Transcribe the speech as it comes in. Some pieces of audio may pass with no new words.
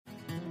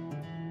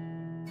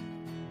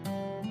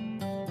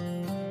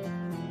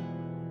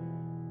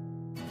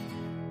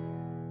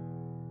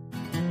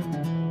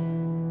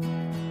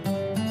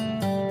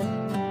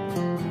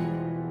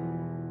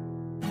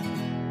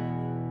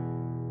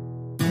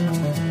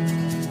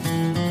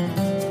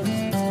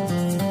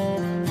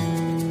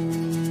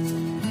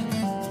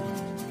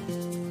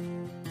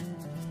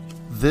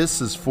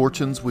This is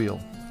Fortune's Wheel,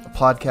 a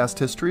podcast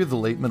history of the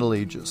late Middle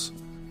Ages.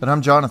 And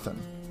I'm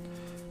Jonathan.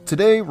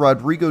 Today,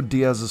 Rodrigo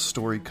Diaz's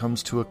story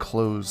comes to a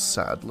close,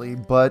 sadly,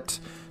 but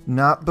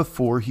not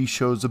before he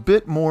shows a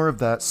bit more of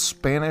that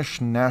Spanish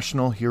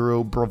national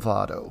hero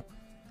bravado.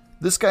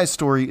 This guy's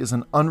story is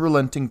an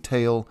unrelenting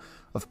tale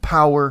of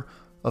power,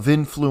 of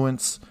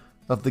influence,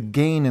 of the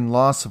gain and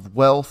loss of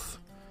wealth,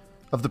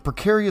 of the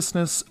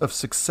precariousness of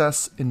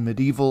success in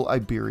medieval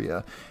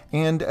Iberia.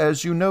 And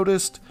as you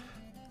noticed,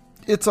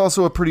 it's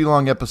also a pretty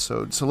long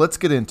episode, so let's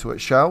get into it,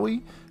 shall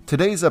we?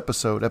 Today's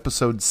episode,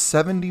 episode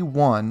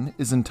 71,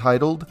 is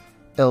entitled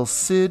El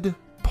Cid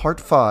Part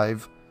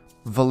 5,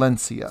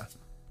 Valencia.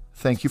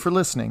 Thank you for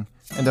listening,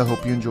 and I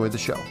hope you enjoy the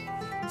show.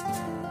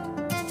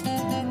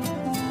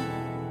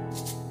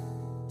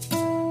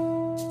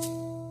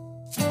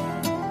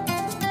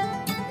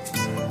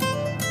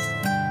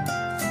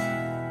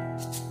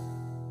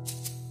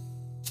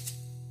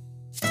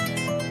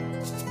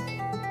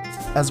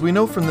 As we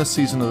know from this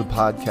season of the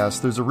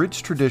podcast, there's a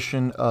rich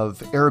tradition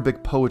of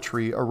Arabic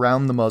poetry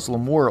around the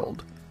Muslim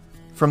world.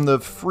 From the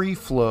free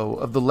flow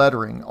of the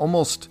lettering,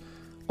 almost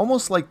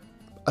like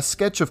a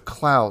sketch of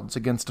clouds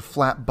against a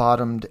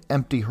flat-bottomed,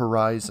 empty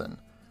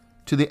horizon,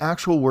 to the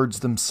actual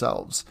words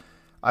themselves,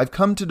 I've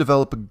come to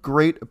develop a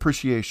great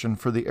appreciation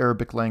for the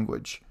Arabic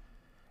language.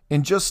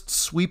 In just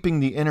sweeping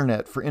the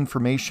internet for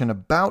information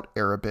about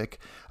Arabic,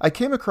 I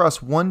came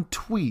across one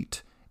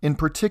tweet in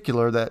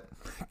particular that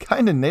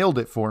kind of nailed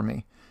it for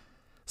me.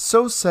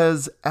 So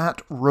says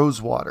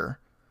 @Rosewater,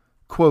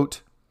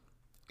 quote,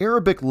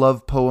 Arabic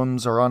love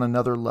poems are on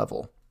another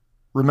level.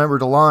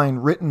 Remembered a line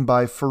written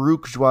by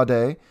Farouk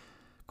Jouadeh,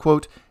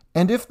 quote,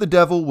 and if the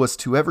devil was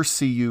to ever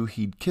see you,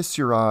 he'd kiss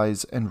your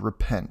eyes and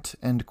repent,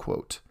 end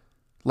quote.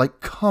 Like,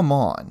 come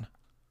on.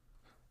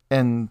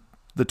 And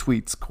the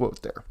tweet's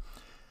quote there.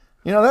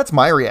 You know, that's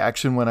my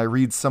reaction when I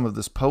read some of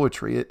this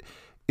poetry.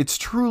 It's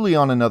truly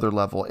on another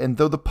level, and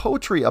though the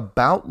poetry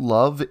about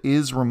love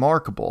is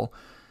remarkable,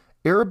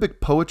 Arabic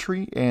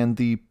poetry and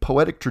the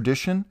poetic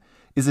tradition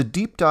is a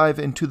deep dive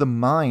into the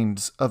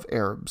minds of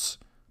Arabs,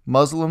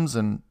 Muslims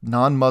and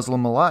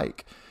non-Muslim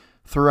alike,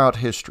 throughout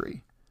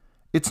history.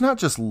 It's not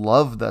just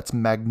love that's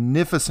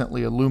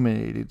magnificently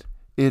illuminated,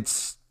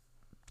 it's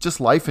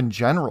just life in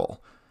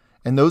general,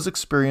 and those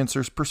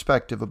experiencers'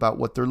 perspective about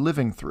what they're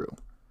living through.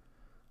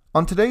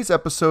 On today's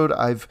episode,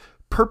 I've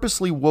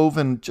purposely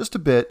woven just a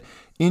bit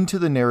into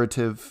the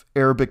narrative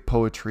Arabic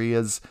poetry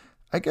as,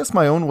 I guess,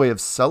 my own way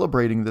of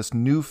celebrating this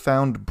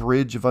newfound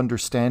bridge of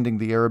understanding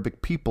the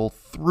Arabic people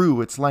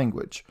through its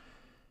language.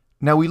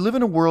 Now, we live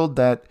in a world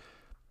that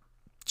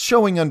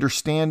showing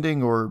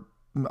understanding or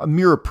a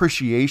mere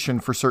appreciation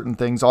for certain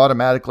things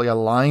automatically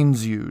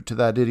aligns you to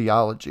that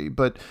ideology.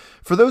 But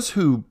for those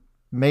who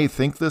may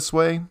think this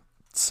way,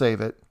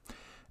 save it.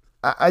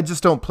 I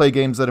just don't play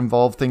games that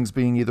involve things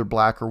being either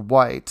black or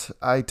white.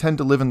 I tend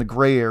to live in the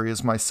gray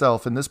areas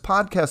myself, and this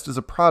podcast is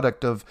a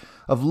product of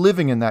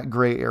living in that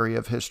gray area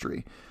of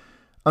history.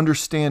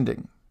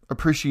 Understanding,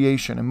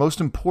 appreciation, and most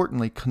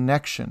importantly,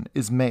 connection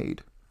is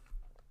made.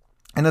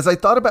 And as I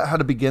thought about how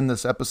to begin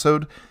this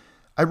episode,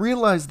 I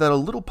realized that a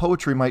little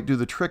poetry might do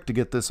the trick to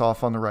get this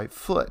off on the right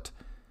foot.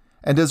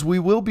 And as we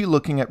will be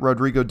looking at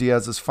Rodrigo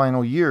Diaz's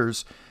final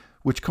years,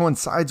 which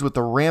coincides with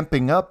the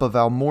ramping up of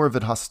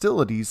Almoravid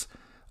hostilities,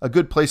 a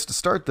good place to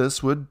start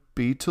this would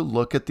be to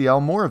look at the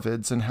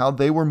Almoravids and how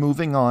they were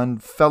moving on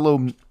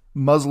fellow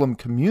Muslim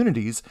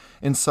communities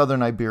in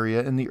southern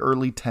Iberia in the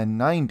early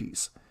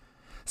 1090s.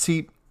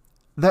 See,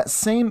 that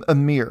same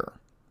emir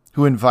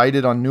who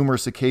invited on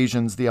numerous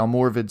occasions the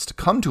Almoravids to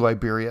come to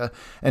Iberia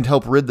and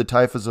help rid the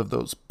taifas of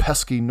those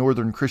pesky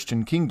northern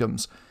Christian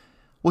kingdoms,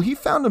 well, he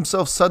found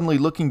himself suddenly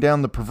looking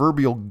down the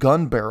proverbial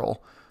gun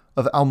barrel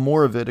of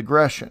Almoravid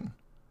aggression.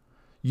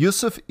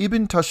 Yusuf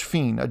ibn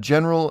Tashfin, a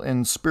general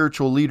and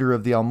spiritual leader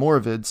of the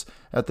Almoravids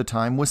at the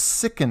time, was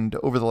sickened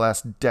over the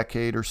last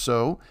decade or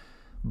so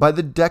by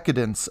the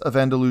decadence of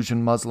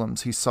Andalusian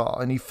Muslims he saw,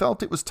 and he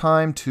felt it was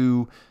time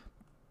to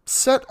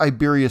set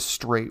Iberia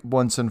straight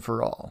once and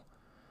for all.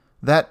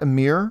 That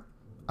emir,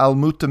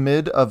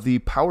 Al-Mu'tamid of the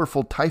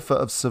powerful Taifa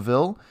of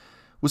Seville,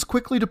 was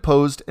quickly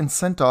deposed and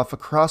sent off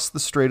across the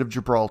Strait of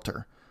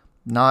Gibraltar,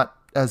 not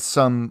as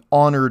some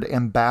honored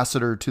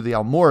ambassador to the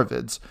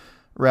Almoravids,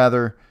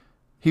 rather,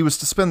 he was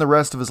to spend the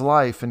rest of his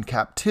life in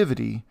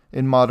captivity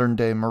in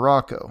modern-day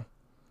Morocco.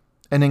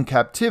 And in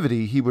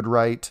captivity, he would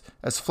write,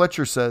 as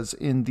Fletcher says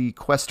in The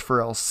Quest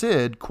for El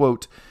Cid,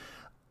 quote,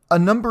 a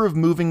number of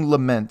moving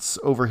laments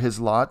over his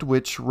lot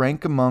which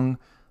rank among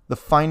the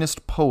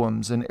finest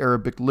poems in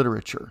Arabic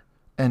literature,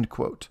 end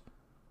quote.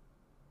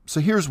 So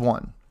here's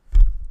one.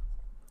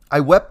 I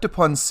wept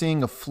upon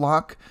seeing a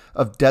flock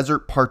of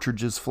desert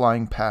partridges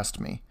flying past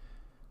me.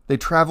 They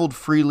traveled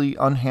freely,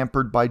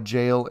 unhampered by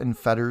jail and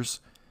fetters.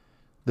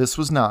 This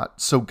was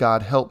not, so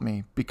God help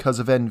me, because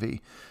of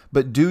envy,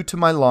 but due to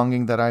my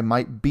longing that I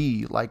might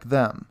be like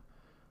them,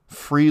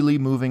 freely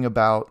moving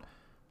about,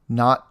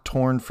 not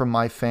torn from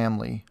my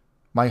family,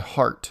 my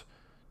heart,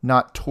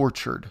 not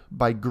tortured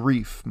by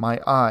grief,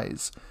 my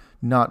eyes,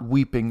 not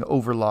weeping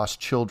over lost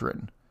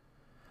children.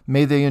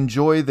 May they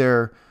enjoy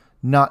their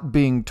not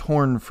being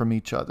torn from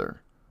each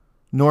other,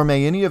 nor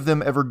may any of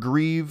them ever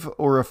grieve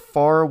o'er a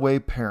faraway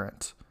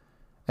parent,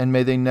 and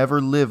may they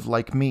never live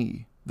like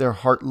me, their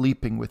heart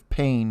leaping with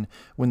pain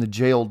when the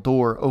jail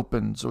door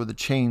opens or the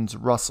chains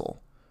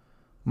rustle.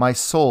 My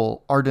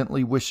soul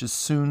ardently wishes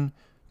soon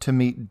to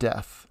meet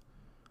death.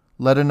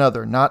 Let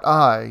another, not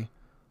I,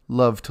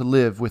 love to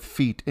live with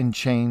feet in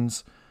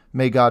chains.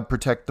 May God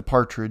protect the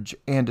partridge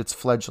and its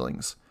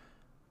fledglings.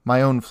 My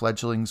own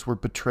fledglings were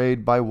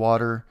betrayed by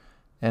water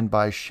and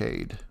by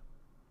shade.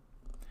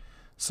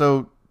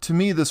 So, to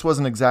me, this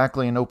wasn't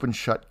exactly an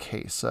open-shut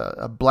case,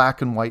 a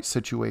black and white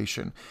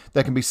situation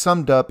that can be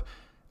summed up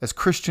as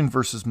Christian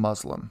versus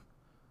Muslim.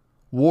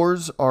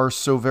 Wars are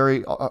so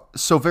very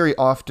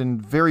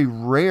often very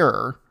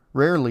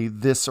rarely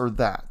this or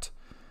that.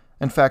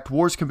 In fact,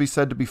 wars can be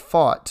said to be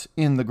fought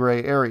in the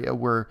gray area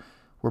where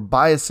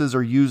biases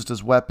are used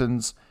as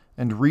weapons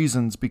and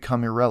reasons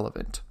become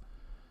irrelevant.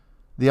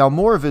 The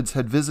Almoravids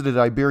had visited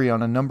Iberia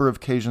on a number of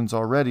occasions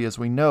already, as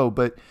we know,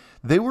 but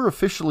they were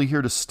officially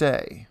here to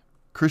stay.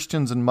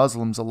 Christians and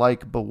Muslims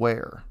alike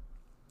beware.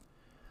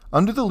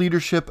 Under the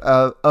leadership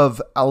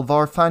of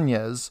Alvar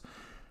Fanez,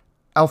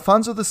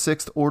 Alfonso VI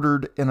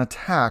ordered an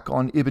attack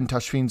on Ibn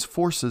Tashfin's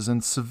forces in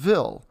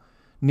Seville,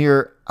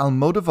 near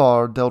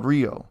Almodovar del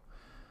Rio,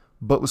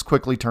 but was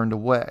quickly turned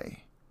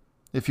away.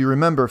 If you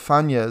remember,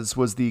 Fanez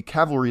was the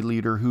cavalry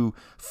leader who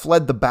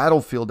fled the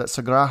battlefield at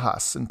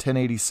Sagrajas in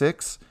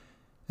 1086,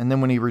 and then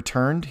when he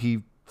returned,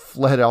 he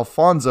fled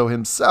Alfonso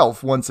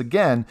himself once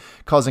again,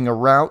 causing a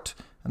rout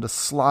and a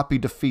sloppy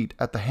defeat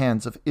at the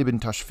hands of Ibn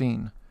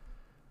Tashfin.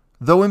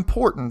 Though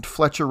important,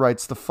 Fletcher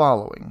writes the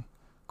following,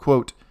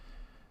 quote,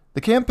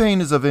 "The campaign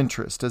is of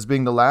interest as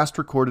being the last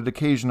recorded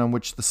occasion on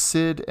which the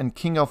Cid and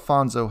King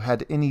Alfonso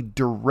had any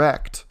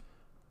direct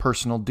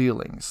personal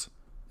dealings."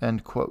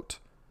 End quote.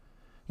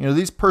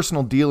 These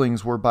personal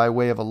dealings were by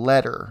way of a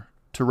letter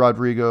to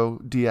Rodrigo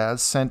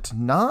Diaz sent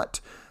not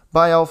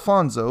by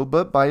Alfonso,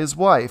 but by his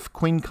wife,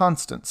 Queen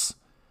Constance.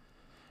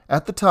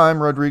 At the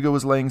time, Rodrigo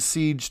was laying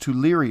siege to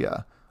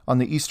Liria on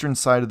the eastern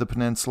side of the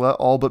peninsula,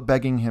 all but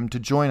begging him to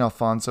join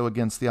Alfonso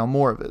against the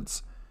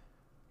Almoravids.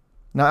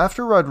 Now,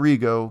 after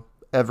Rodrigo,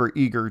 ever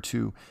eager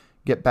to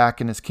get back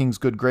in his king's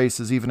good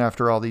graces even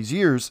after all these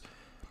years,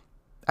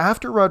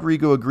 after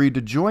Rodrigo agreed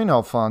to join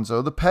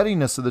Alfonso, the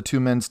pettiness of the two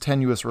men's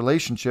tenuous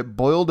relationship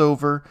boiled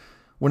over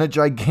when a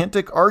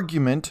gigantic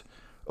argument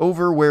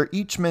over where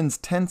each man's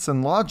tents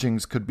and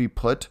lodgings could be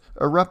put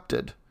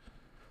erupted.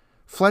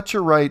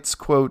 Fletcher writes,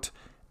 quote,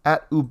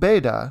 "At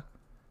Ubeda,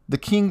 the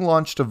king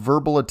launched a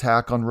verbal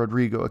attack on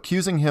Rodrigo,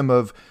 accusing him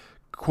of,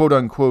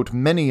 quote-unquote,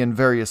 many and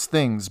various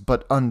things,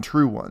 but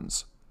untrue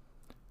ones.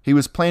 He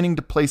was planning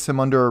to place him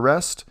under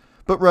arrest,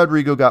 but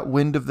Rodrigo got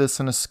wind of this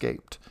and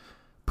escaped.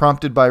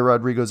 Prompted by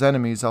Rodrigo's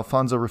enemies,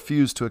 Alfonso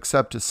refused to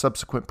accept his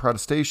subsequent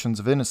protestations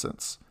of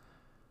innocence.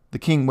 The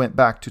king went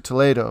back to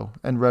Toledo,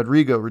 and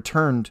Rodrigo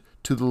returned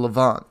to the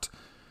Levant.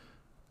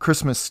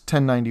 Christmas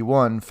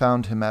 1091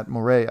 found him at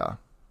Morea."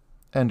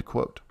 End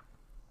quote.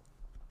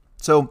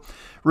 So,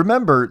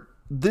 remember,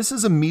 this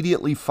is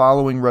immediately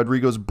following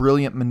Rodrigo's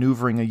brilliant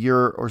maneuvering a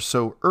year or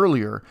so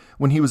earlier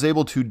when he was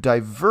able to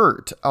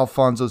divert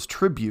Alfonso's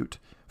tribute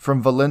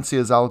from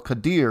Valencia's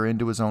Al-Qadir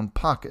into his own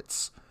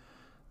pockets.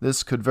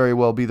 This could very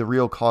well be the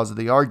real cause of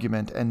the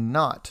argument and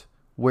not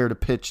where to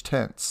pitch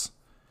tents.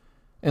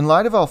 In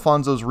light of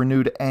Alfonso's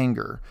renewed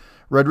anger,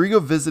 Rodrigo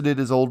visited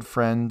his old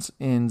friends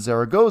in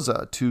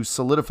Zaragoza to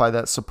solidify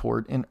that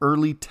support in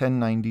early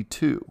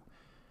 1092,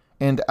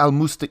 and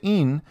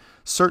Al-Musta'in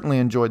certainly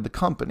enjoyed the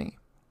company.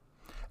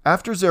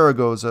 After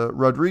Zaragoza,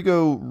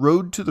 Rodrigo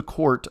rode to the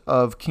court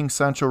of King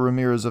Sancho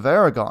Ramirez of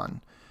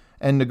Aragon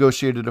and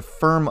negotiated a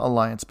firm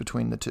alliance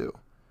between the two.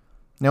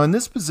 Now, in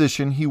this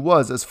position, he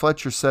was, as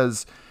Fletcher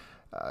says,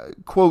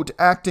 quote,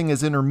 acting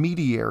as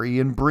intermediary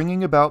in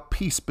bringing about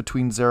peace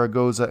between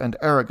Zaragoza and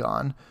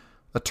Aragon,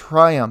 a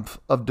triumph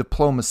of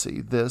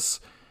diplomacy, this,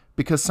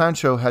 because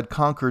Sancho had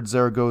conquered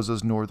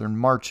Zaragoza's northern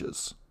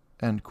marches,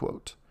 end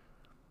quote.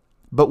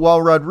 But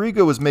while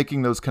Rodrigo was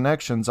making those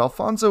connections,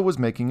 Alfonso was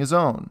making his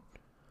own.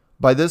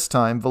 By this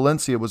time,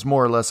 Valencia was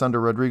more or less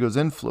under Rodrigo's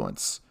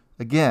influence.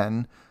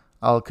 Again,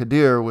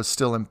 Al-Qadir was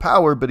still in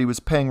power, but he was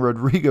paying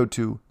Rodrigo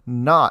to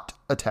not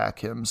attack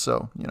him,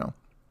 so.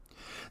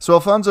 So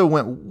Alfonso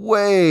went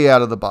way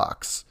out of the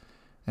box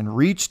and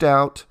reached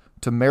out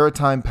to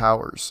maritime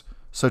powers,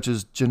 such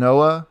as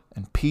Genoa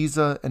and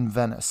Pisa and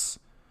Venice.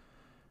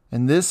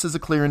 And this is a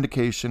clear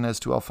indication as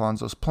to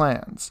Alfonso's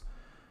plans.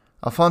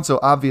 Alfonso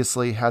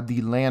obviously had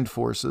the land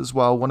forces,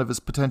 while one of his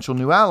potential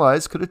new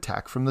allies could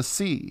attack from the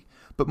sea.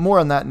 But more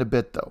on that in a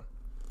bit, though.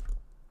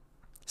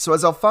 So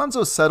as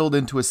Alfonso settled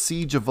into a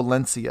siege of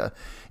Valencia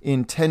in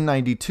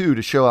 1092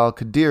 to show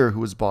Al-Qadir who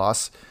was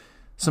boss,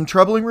 some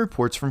troubling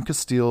reports from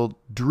Castile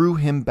drew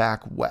him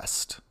back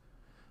west.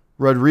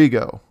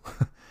 Rodrigo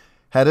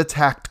had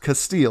attacked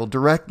Castile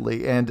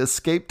directly and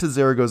escaped to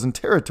Zaragozan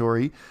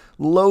territory,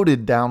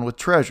 loaded down with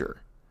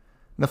treasure.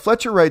 Now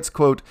Fletcher writes,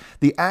 quote,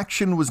 "The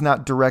action was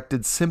not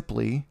directed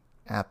simply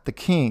at the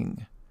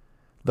king.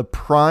 The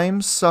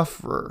prime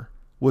sufferer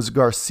was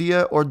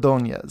Garcia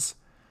Ordóñez,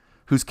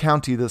 whose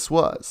county this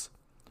was.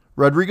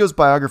 Rodrigo's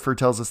biographer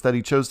tells us that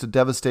he chose to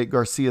devastate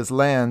Garcia's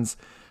lands,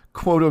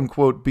 quote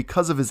unquote,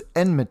 because of his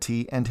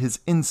enmity and his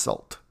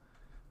insult.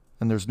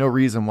 And there's no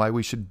reason why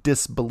we should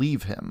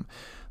disbelieve him.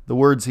 The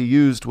words he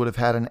used would have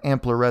had an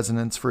ampler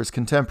resonance for his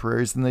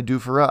contemporaries than they do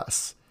for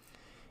us.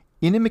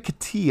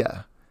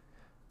 Inimicatia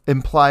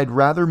implied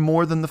rather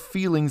more than the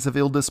feelings of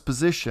ill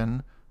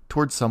disposition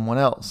toward someone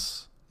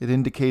else. It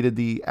indicated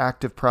the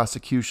active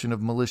prosecution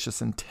of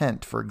malicious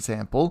intent, for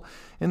example,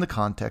 in the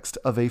context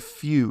of a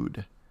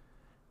feud.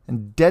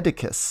 And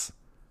dedicus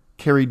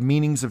carried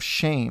meanings of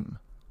shame,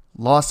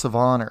 loss of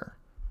honor,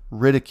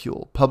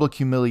 ridicule, public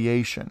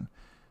humiliation,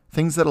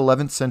 things that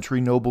 11th century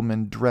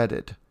noblemen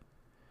dreaded.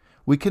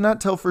 We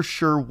cannot tell for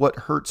sure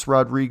what Hertz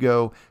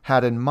Rodrigo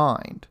had in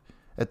mind.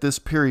 At this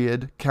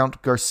period,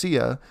 Count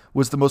Garcia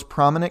was the most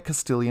prominent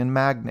Castilian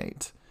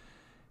magnate.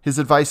 His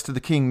advice to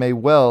the king may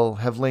well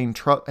have lain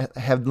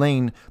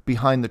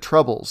behind the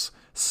troubles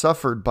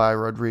suffered by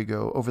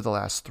Rodrigo over the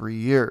last 3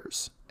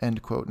 years.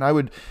 End quote. And I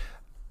would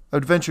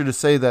venture to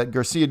say that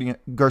Garcia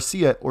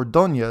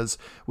Ordóñez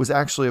was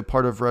actually a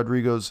part of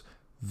Rodrigo's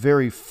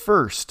very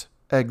first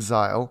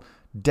exile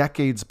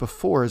decades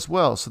before as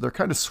well, so they're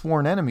kind of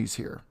sworn enemies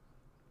here.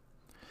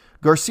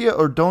 Garcia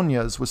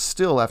Ordóñez was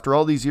still, after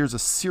all these years, a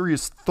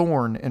serious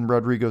thorn in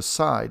Rodrigo's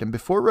side, and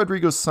before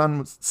Rodrigo's sun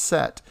was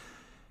set,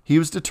 he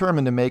was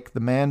determined to make the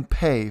man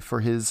pay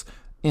for his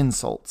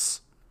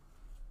insults.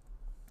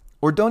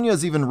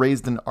 Ordóñez even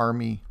raised an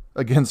army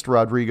against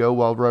Rodrigo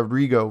while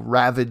Rodrigo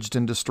ravaged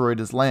and destroyed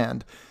his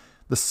land.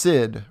 The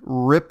Cid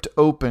ripped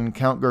open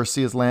Count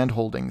Garcia's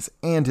landholdings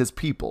and his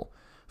people,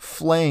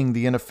 flaying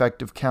the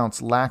ineffective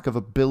count's lack of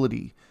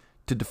ability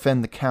to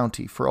defend the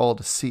county for all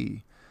to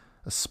see,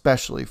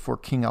 especially for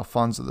King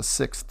Alfonso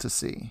VI to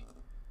see.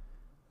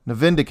 Now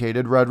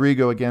vindicated,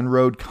 Rodrigo again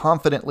rode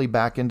confidently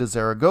back into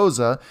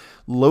Zaragoza,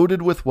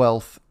 loaded with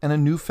wealth and a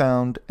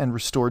newfound and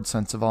restored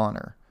sense of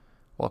honor,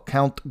 while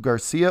Count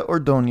Garcia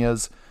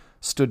Ordóñez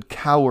stood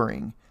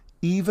cowering,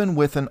 even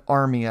with an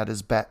army at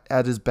his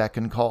beck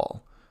and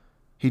call.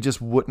 He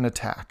just wouldn't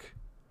attack.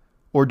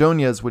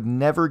 Ordóñez would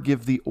never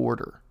give the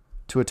order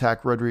to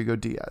attack Rodrigo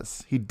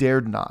Diaz. He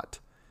dared not.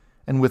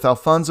 And with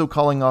Alfonso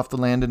calling off the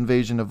land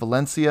invasion of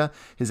Valencia,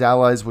 his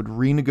allies would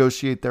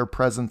renegotiate their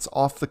presence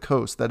off the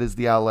coast. That is,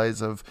 the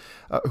allies of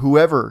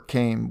whoever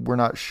came, we're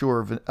not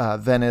sure,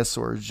 Venice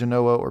or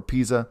Genoa or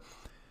Pisa.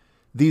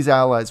 These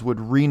allies would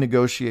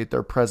renegotiate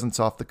their presence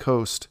off the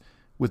coast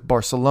with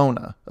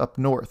Barcelona up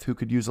north, who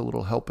could use a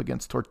little help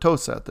against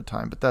Tortosa at the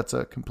time, but that's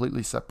a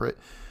completely separate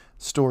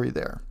story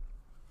there.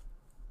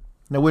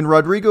 Now, when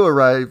Rodrigo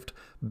arrived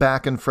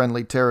back in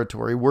friendly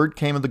territory, word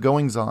came of the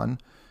goings-on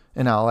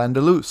in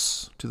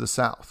Al-Andalus to the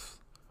south.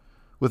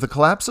 With the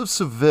collapse of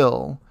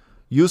Seville,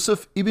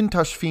 Yusuf ibn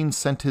Tashfin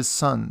sent his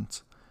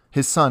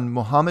son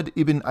Muhammad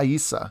ibn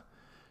Isa,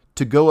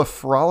 to go a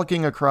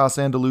frolicking across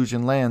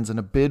Andalusian lands in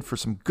a bid for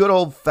some good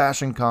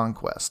old-fashioned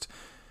conquest.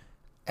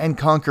 And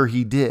conquer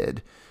he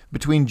did.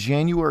 Between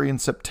January and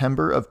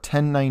September of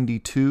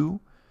 1092,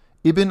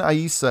 Ibn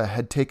Isa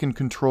had taken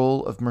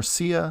control of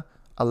Murcia,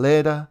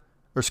 Aledo,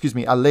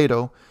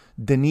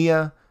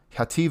 Denia,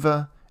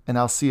 Jativa, and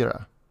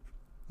Alcira.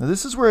 Now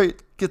this is where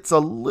it gets a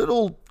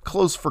little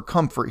close for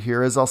comfort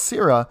here, as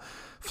Alcira,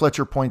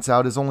 Fletcher points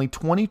out, is only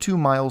 22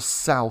 miles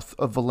south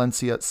of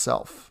Valencia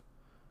itself.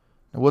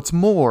 Now, what's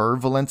more,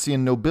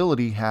 Valencian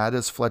nobility had,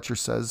 as Fletcher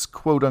says,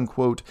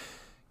 quote-unquote,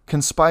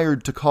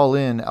 conspired to call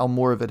in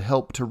Almoravid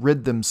help to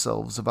rid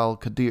themselves of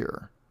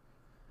Al-Qadir.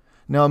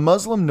 Now, a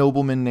Muslim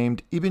nobleman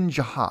named Ibn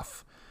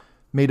Jahaf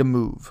made a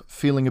move,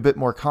 feeling a bit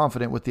more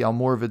confident with the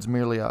Almoravids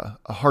merely a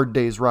hard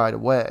day's ride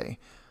away,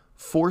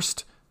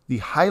 forced the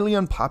highly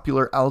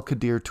unpopular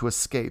Al-Qadir to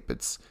escape.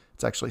 It's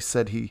actually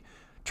said he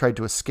tried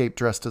to escape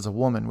dressed as a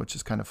woman, which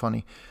is kind of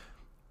funny,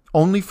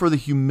 only for the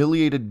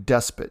humiliated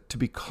despot to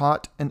be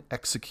caught and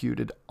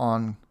executed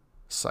on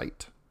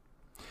sight.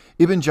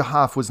 Ibn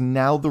Jahaf was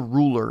now the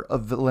ruler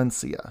of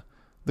Valencia,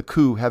 the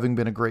coup having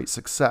been a great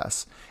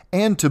success.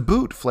 And to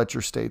boot,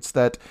 Fletcher states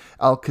that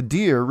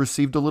Al-Qadir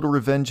received a little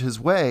revenge his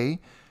way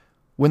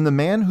when the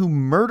man who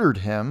murdered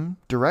him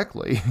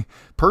directly,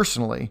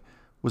 personally,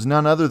 was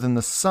none other than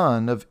the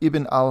son of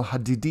Ibn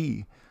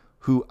al-Hadidi,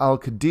 who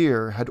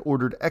Al-Qadir had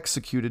ordered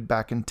executed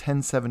back in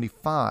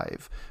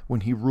 1075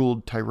 when he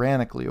ruled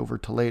tyrannically over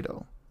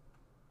Toledo.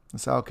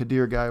 This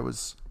Al-Qadir guy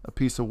was a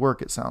piece of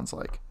work, it sounds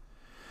like.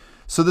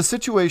 So the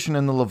situation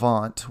in the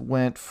Levant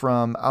went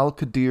from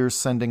Al-Qadir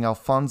sending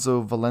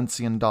Alfonso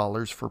Valencian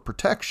dollars for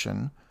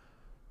protection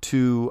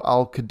to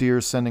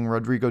Al-Qadir sending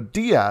Rodrigo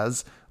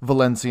Diaz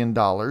Valencian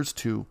dollars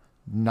to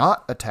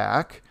not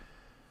attack,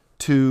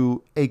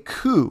 to a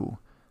coup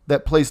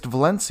that placed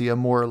Valencia,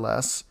 more or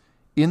less,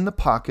 in the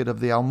pocket of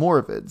the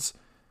Almoravids,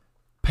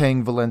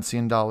 paying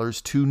Valencian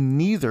dollars to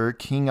neither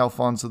King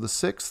Alfonso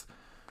VI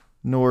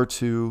nor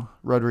to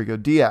Rodrigo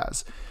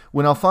Diaz.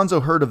 When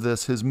Alfonso heard of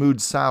this, his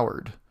mood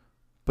soured,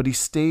 but he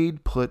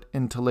stayed put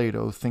in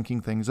Toledo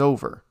thinking things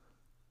over.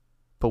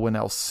 But when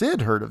El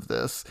Cid heard of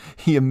this,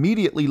 he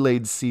immediately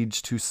laid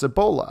siege to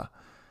Cibola,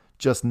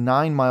 just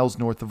 9 miles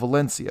north of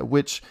Valencia,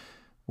 which,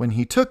 when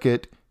he took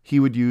it, he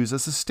would use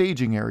as a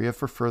staging area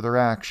for further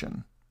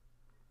action.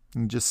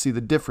 You can just see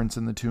the difference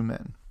in the two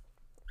men.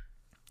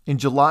 In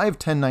July of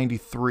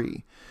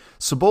 1093,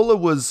 Cibola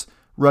was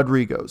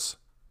Rodrigo's,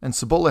 and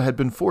Cibola had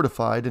been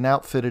fortified and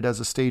outfitted as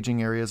a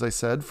staging area, as I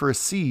said, for a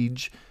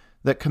siege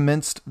that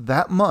commenced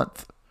that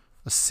month,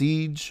 a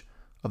siege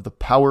of the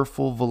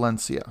powerful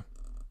Valencia.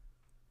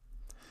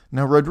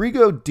 Now,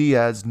 Rodrigo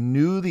Diaz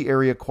knew the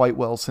area quite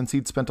well since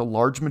he'd spent a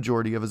large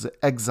majority of his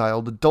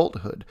exiled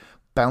adulthood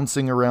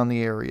bouncing around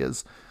the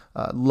area's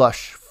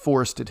lush,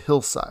 forested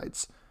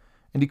hillsides,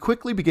 and he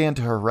quickly began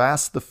to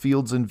harass the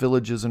fields and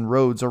villages and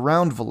roads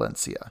around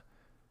Valencia.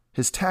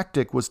 His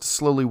tactic was to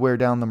slowly wear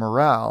down the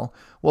morale,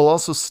 while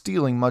also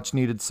stealing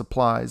much-needed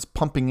supplies,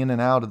 pumping in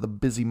and out of the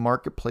busy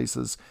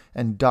marketplaces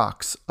and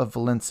docks of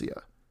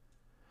Valencia.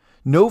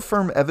 No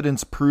firm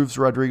evidence proves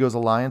Rodrigo's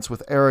alliance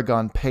with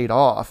Aragon paid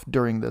off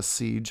during this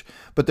siege,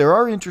 but there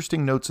are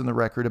interesting notes in the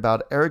record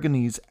about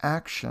Aragonese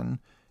action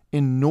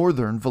in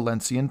northern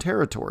Valencian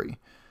territory,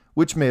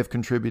 which may have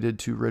contributed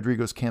to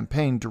Rodrigo's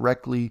campaign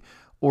directly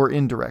or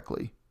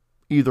indirectly.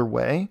 Either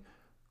way,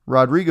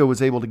 Rodrigo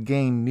was able to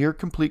gain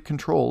near-complete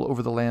control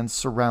over the lands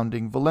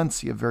surrounding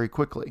Valencia very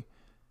quickly.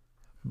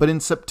 But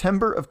in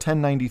September of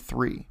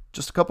 1093,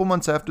 just a couple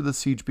months after the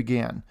siege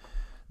began,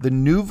 the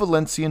new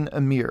Valencian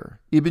emir,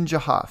 Ibn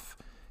Jahaf,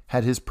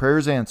 had his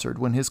prayers answered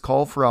when his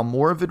call for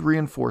Almoravid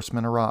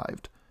reinforcement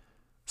arrived.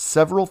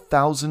 Several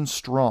thousand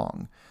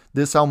strong,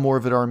 this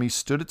Almoravid army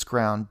stood its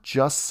ground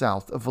just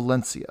south of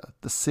Valencia,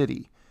 the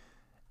city,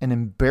 and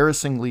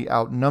embarrassingly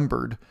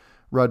outnumbered,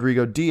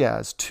 Rodrigo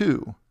Diaz,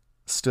 too,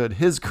 stood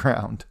his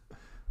ground.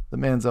 The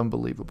man's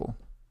unbelievable.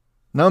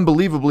 And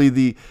unbelievably,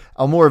 the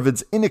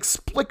Almoravids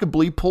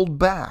inexplicably pulled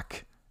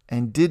back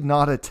and did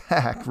not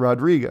attack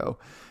Rodrigo.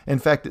 In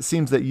fact, it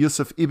seems that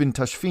Yusuf ibn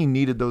Tashfin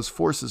needed those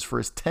forces for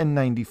his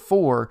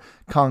 1094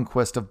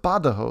 conquest of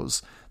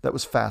Badajoz that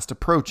was fast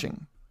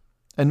approaching.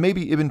 And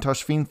maybe Ibn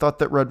Tashfin thought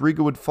that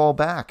Rodrigo would fall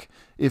back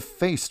if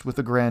faced with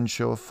a grand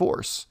show of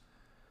force.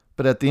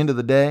 But at the end of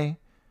the day,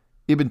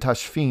 Ibn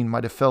Tashfin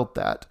might have felt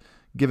that,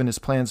 given his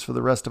plans for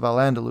the rest of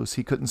Al-Andalus,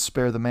 he couldn't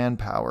spare the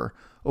manpower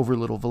over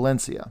Little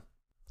Valencia.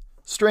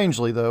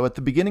 Strangely, though, at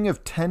the beginning of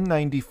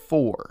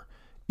 1094,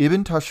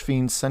 Ibn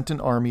Tashfin sent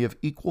an army of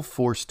equal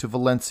force to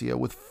Valencia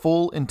with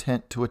full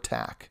intent to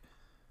attack.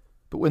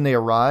 But when they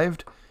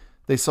arrived,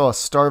 they saw a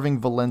starving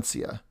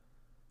Valencia,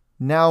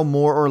 now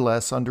more or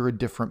less under a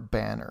different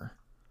banner.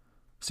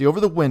 See, over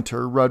the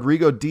winter,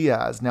 Rodrigo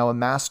Diaz, now a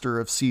master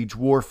of siege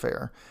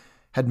warfare,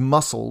 had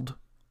muscled,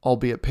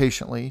 albeit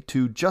patiently,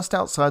 to just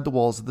outside the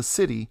walls of the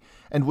city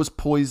and was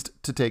poised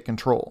to take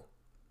control.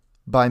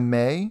 By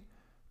May,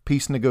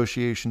 peace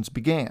negotiations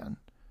began,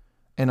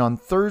 and on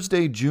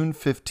Thursday, June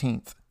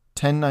 15th,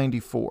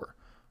 1094,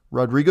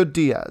 Rodrigo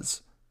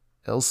Diaz,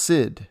 El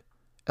Cid,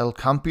 El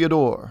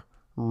Campeador,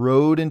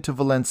 rode into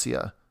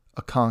Valencia,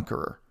 a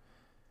conqueror.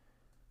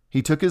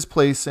 He took his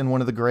place in one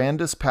of the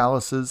grandest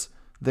palaces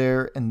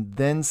there and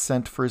then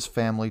sent for his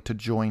family to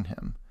join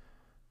him.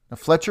 Now,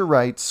 Fletcher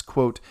writes,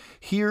 quote,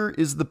 "Here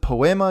is the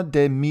Poema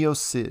de Mio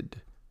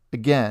Cid,"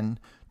 again,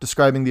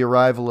 describing the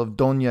arrival of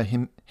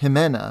Doña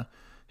Jimena,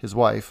 his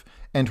wife,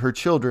 and her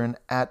children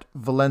at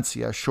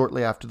Valencia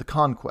shortly after the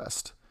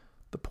conquest.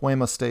 The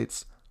poema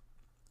states,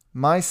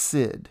 "My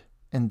Cid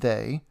and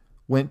they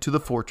went to the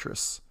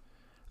fortress.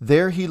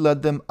 There he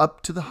led them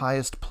up to the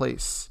highest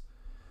place.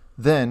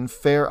 Then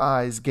fair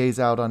eyes gaze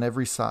out on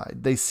every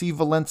side. They see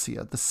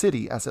Valencia, the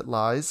city as it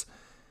lies,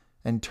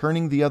 and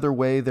turning the other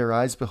way their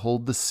eyes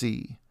behold the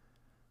sea.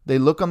 They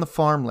look on the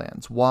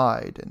farmlands,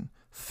 wide and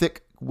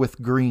thick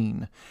with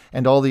green,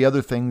 and all the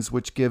other things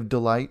which give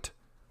delight.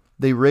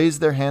 They raise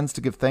their hands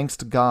to give thanks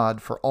to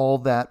God for all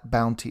that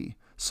bounty,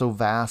 so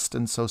vast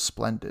and so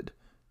splendid."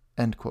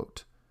 End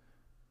quote.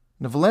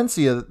 Now,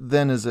 Valencia,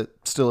 then as it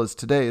still is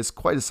today, is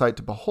quite a sight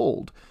to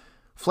behold.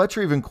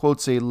 Fletcher even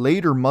quotes a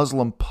later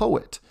Muslim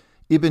poet,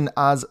 Ibn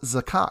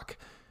az-Zakak,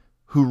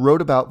 who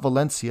wrote about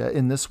Valencia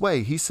in this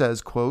way. He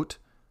says, quote,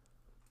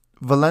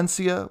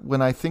 "Valencia,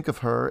 when I think of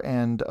her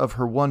and of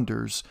her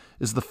wonders,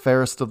 is the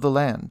fairest of the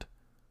land.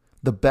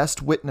 The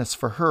best witness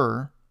for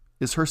her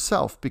is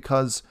herself,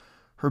 because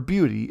her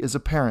beauty is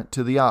apparent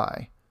to the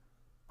eye.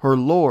 Her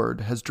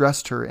Lord has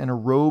dressed her in a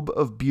robe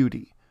of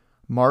beauty,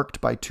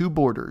 marked by two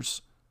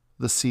borders,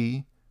 the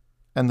sea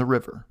and the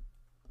river."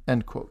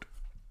 End quote.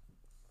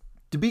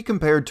 To be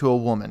compared to a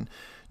woman,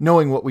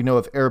 knowing what we know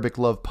of Arabic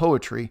love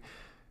poetry,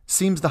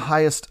 seems the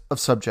highest of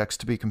subjects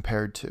to be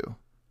compared to.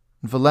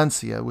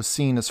 Valencia was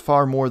seen as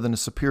far more than a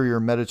superior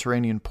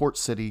Mediterranean port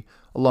city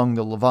along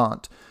the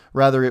Levant.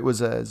 Rather, it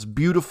was as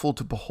beautiful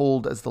to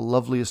behold as the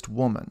loveliest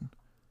woman.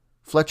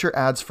 Fletcher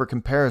adds for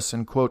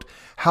comparison, quote,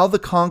 "How the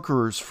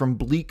conquerors from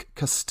bleak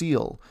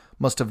Castile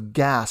must have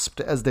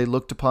gasped as they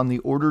looked upon the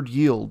ordered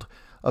yield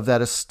of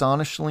that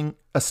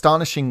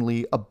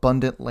astonishingly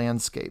abundant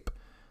landscape,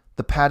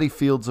 the paddy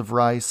fields of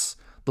rice,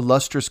 the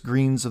lustrous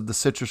greens of the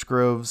citrus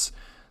groves,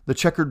 the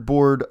checkered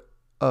board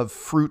of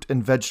fruit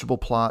and vegetable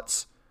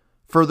plots.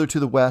 Further to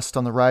the west,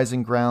 on the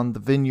rising ground, the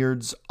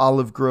vineyards,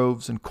 olive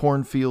groves, and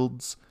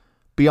cornfields.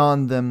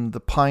 Beyond them, the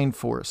pine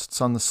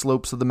forests on the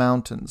slopes of the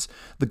mountains.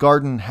 The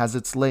garden has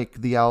its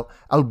lake, the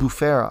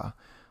Albufera,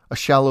 a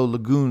shallow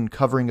lagoon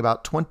covering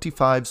about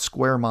 25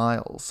 square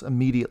miles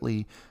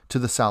immediately to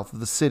the south of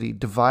the city,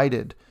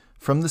 divided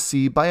from the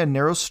sea by a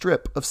narrow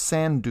strip of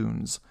sand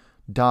dunes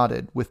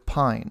dotted with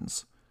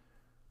pines.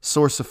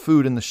 Source of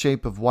food in the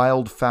shape of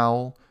wild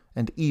fowl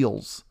and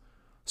eels.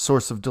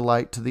 Source of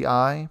delight to the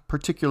eye,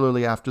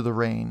 particularly after the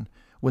rain,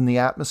 when the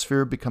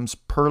atmosphere becomes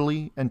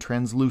pearly and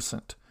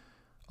translucent.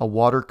 A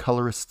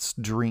watercolorist's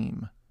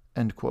dream.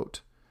 End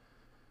quote.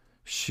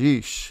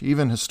 Sheesh,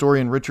 even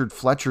historian Richard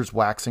Fletcher's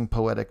waxing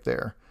poetic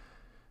there.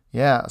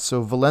 Yeah,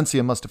 so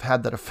Valencia must have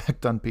had that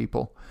effect on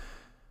people.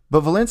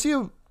 But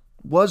Valencia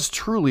was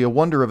truly a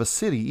wonder of a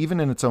city, even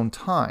in its own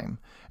time,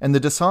 and the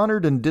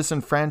dishonored and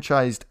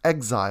disenfranchised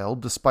exile,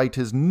 despite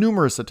his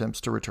numerous attempts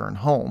to return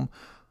home,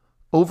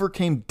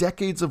 overcame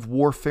decades of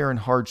warfare and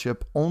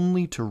hardship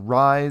only to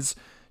rise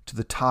to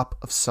the top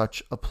of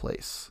such a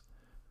place.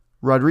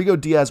 Rodrigo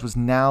Diaz was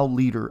now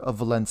leader of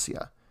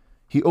Valencia.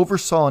 He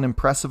oversaw an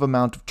impressive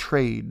amount of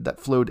trade that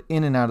flowed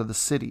in and out of the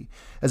city,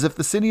 as if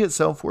the city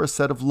itself were a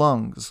set of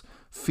lungs,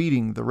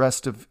 feeding the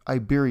rest of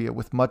Iberia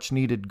with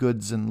much-needed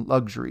goods and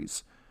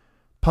luxuries.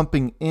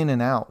 Pumping in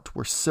and out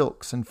were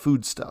silks and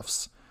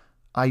foodstuffs,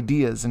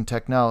 ideas and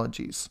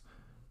technologies,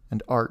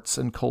 and arts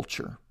and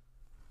culture.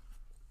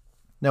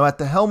 Now, at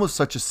the helm of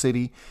such a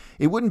city,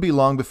 it wouldn't be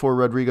long before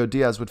Rodrigo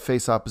Diaz would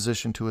face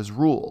opposition to his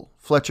rule.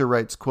 Fletcher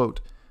writes,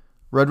 quote,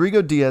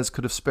 Rodrigo Diaz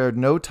could have spared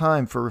no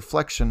time for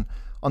reflection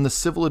on the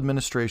civil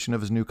administration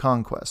of his new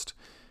conquest.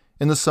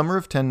 In the summer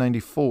of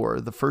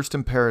 1094, the first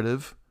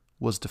imperative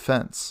was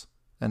defense.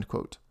 End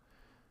quote.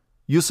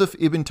 Yusuf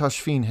ibn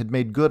Tashfin had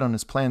made good on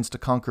his plans to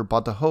conquer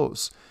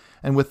Badajoz,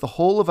 and with the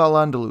whole of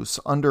Al-Andalus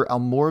under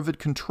Almoravid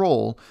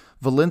control,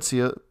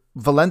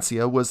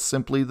 Valencia was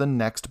simply the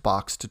next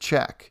box to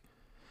check.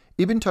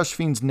 Ibn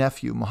Tashfin's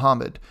nephew,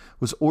 Muhammad,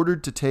 was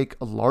ordered to take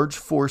a large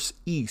force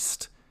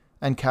east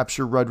and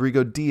capture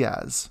Rodrigo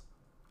Diaz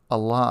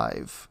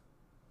alive.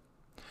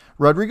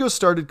 Rodrigo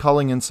started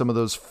calling in some of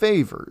those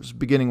favors,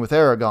 beginning with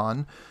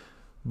Aragon,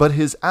 but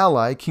his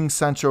ally, King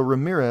Sancho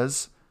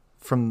Ramirez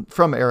from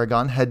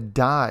Aragon, had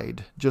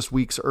died just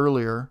weeks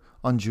earlier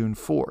on June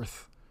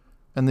 4th.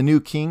 And the new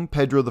king,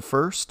 Pedro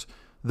I,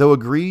 though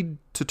agreed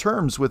to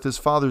terms with his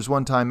father's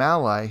one-time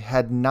ally,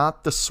 had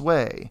not the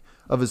sway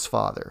of his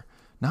father,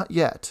 not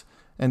yet,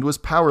 and was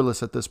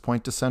powerless at this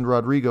point to send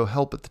Rodrigo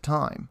help at the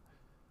time.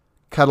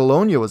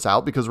 Catalonia was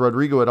out because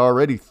Rodrigo had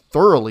already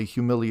thoroughly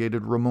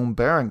humiliated Ramon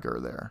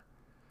Berenguer there.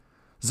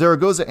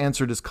 Zaragoza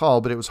answered his call,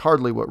 but it was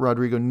hardly what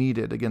Rodrigo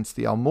needed against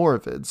the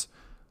Almoravids,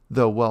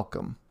 though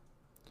welcome.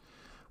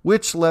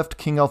 Which left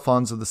King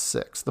Alfonso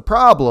VI. The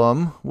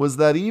problem was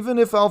that even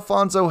if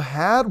Alfonso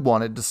had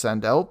wanted to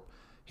send help,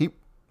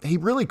 he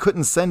really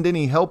couldn't send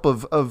any help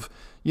of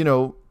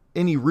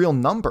any real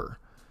number.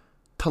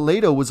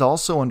 Toledo was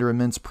also under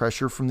immense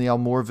pressure from the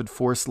Almoravid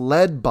force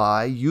led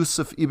by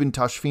Yusuf ibn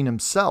Tashfin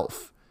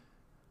himself.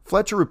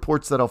 Fletcher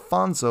reports that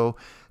Alfonso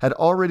had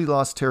already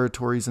lost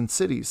territories in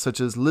cities such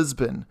as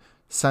Lisbon,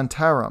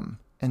 Santarém,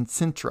 and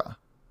Sintra.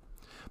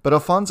 But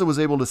Alfonso was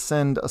able to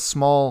send a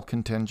small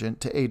contingent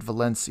to aid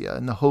Valencia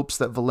in the hopes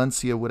that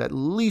Valencia would at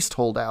least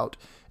hold out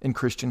in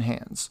Christian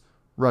hands,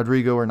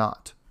 Rodrigo or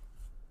not.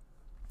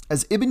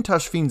 As Ibn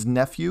Tashfin's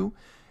nephew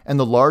and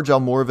the large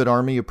Almoravid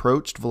army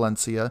approached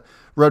Valencia,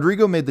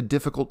 Rodrigo made the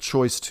difficult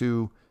choice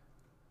to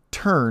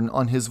turn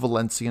on his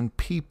Valencian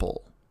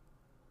people.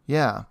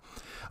 Yeah.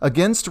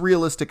 Against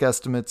realistic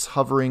estimates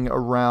hovering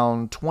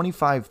around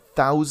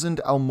 25,000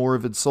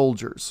 Almoravid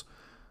soldiers,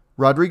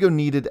 Rodrigo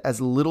needed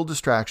as little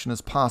distraction as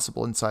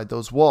possible inside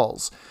those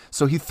walls,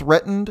 so he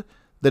threatened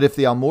that if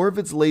the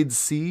Almoravids laid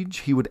siege,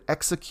 he would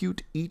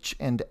execute each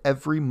and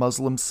every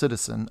Muslim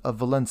citizen of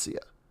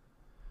Valencia.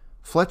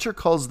 Fletcher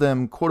calls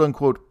them,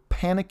 quote-unquote,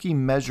 panicky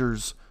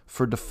measures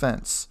for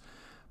defense,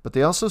 but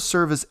they also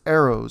serve as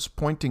arrows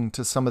pointing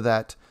to some of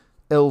that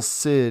El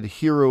Cid,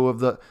 hero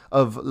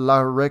of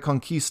La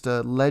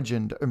Reconquista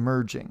legend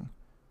emerging.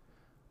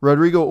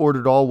 Rodrigo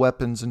ordered all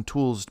weapons and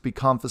tools to be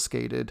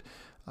confiscated,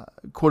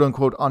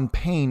 quote-unquote, on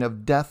pain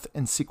of death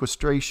and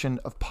sequestration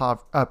of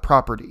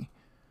property.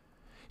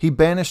 He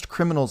banished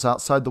criminals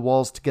outside the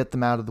walls to get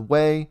them out of the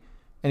way,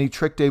 and he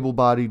tricked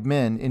able-bodied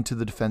men into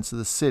the defense of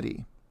the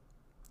city.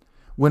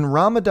 When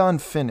Ramadan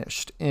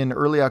finished in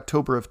early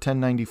October of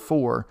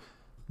 1094,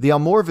 the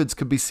Almoravids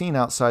could be seen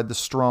outside the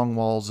strong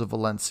walls of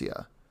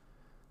Valencia.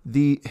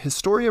 The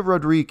Historia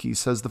Rodrici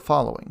says the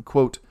following,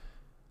 quote,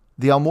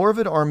 The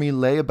Almoravid army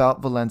lay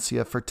about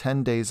Valencia for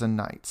 10 days and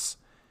nights.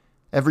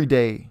 Every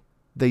day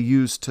they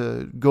used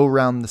to go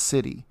round the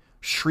city,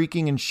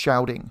 shrieking and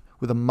shouting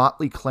with a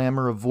motley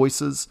clamor of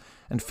voices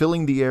and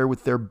filling the air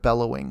with their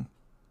bellowing.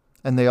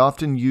 And they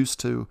often used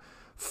to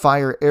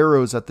fire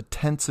arrows at the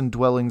tents and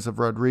dwellings of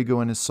Rodrigo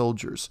and his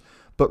soldiers.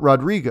 But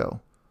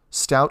Rodrigo,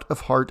 stout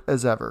of heart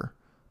as ever,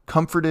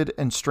 comforted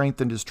and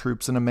strengthened his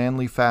troops in a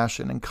manly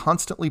fashion, and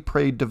constantly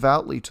prayed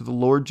devoutly to the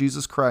Lord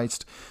Jesus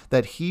Christ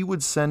that he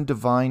would send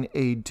divine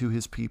aid to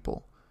his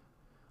people.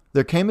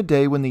 There came a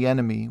day when the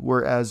enemy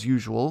were, as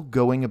usual,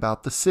 going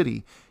about the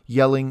city,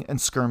 yelling and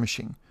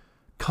skirmishing,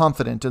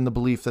 confident in the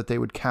belief that they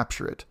would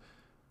capture it,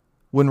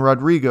 when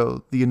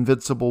Rodrigo, the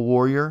invincible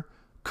warrior,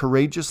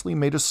 courageously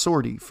made a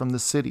sortie from the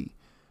city,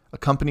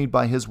 accompanied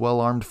by his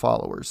well-armed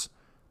followers.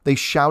 They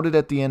shouted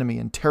at the enemy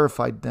and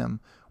terrified them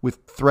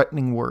with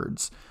threatening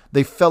words.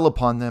 They fell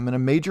upon them, and a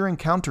major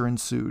encounter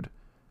ensued.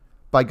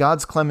 By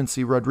God's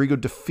clemency, Rodrigo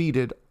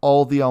defeated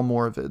all the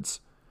Almoravids.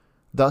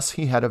 Thus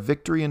he had a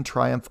victory and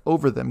triumph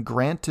over them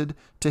granted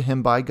to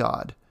him by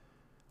God.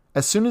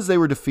 As soon as they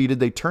were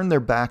defeated, they turned their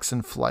backs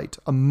in flight.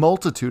 A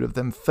multitude of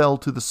them fell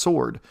to the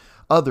sword.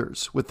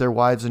 Others, with their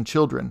wives and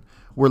children,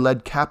 were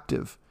led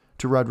captive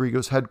to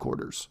Rodrigo's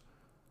headquarters.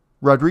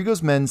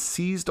 Rodrigo's men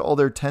seized all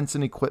their tents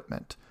and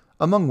equipment,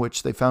 among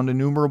which they found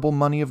innumerable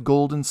money of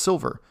gold and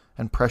silver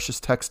and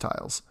precious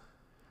textiles.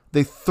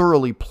 They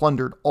thoroughly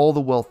plundered all the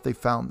wealth they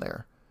found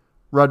there.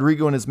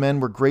 Rodrigo and his men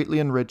were greatly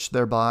enriched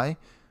thereby,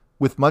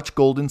 with much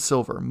gold and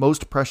silver,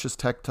 most precious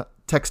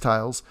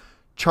textiles,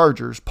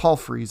 chargers,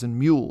 palfreys, and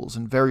mules,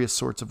 and various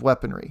sorts of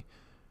weaponry.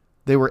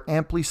 They were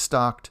amply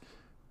stocked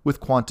with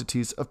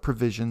quantities of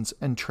provisions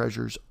and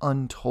treasures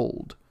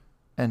untold."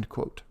 End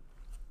quote.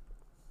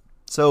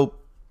 So,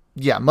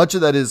 yeah, much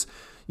of that is,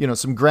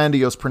 some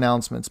grandiose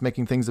pronouncements,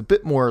 making things a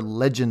bit more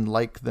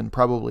legend-like than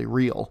probably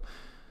real.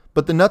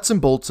 But the nuts and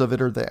bolts of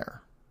it are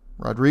there.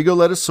 Rodrigo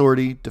led a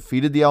sortie,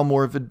 defeated the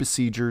Almoravid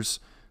besiegers,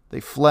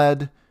 they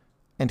fled,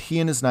 and he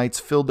and his knights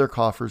filled their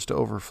coffers to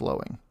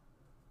overflowing.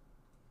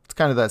 It's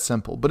kind of that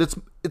simple, but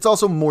it's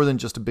also more than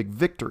just a big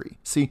victory.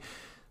 See,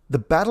 the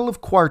Battle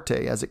of Quarte,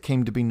 as it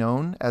came to be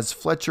known, as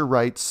Fletcher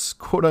writes,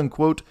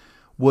 quote-unquote,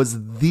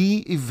 was the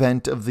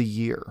event of the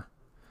year.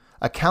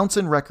 Accounts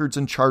and records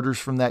and charters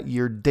from that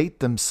year date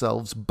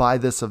themselves by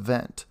this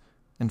event.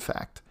 In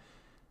fact,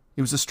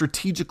 it was a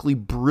strategically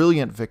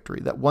brilliant victory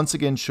that once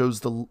again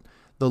shows the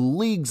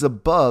leagues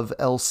above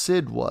El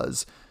Cid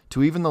was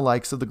to even the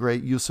likes of the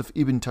great Yusuf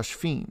ibn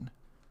Tashfin.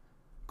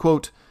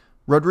 Quote,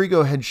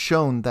 Rodrigo had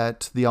shown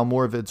that the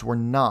Almoravids were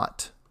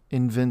not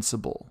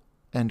invincible,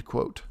 end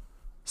quote,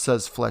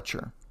 says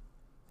Fletcher.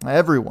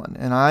 Everyone,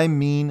 and I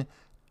mean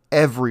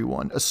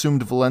everyone,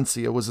 assumed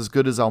Valencia was as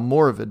good as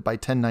Almoravid by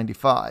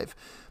 1095,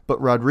 but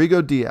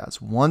Rodrigo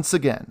Diaz, once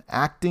again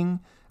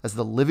acting as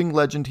the living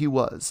legend he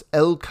was,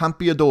 El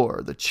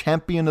Campeador, the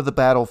champion of the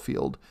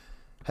battlefield,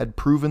 had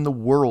proven the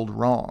world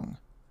wrong.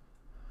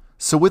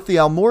 So with the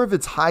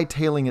Almoravids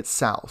hightailing it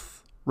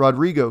south,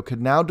 Rodrigo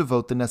could now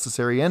devote the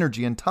necessary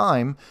energy and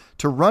time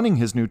to running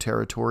his new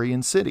territory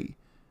and city.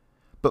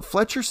 But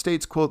Fletcher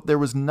states, quote, there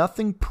was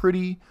nothing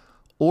pretty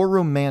or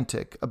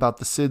romantic about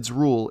the Cid's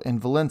rule in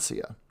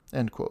Valencia,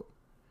 end quote.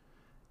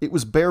 It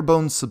was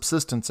bare-bones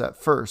subsistence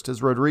at first,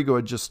 as Rodrigo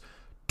had just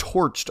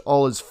torched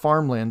all his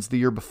farmlands the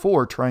year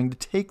before trying to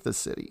take the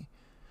city.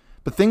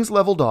 But things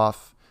leveled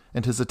off,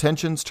 and his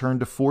attentions turned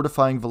to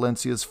fortifying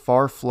Valencia's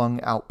far-flung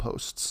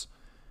outposts.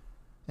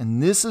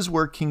 And this is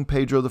where King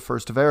Pedro I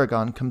of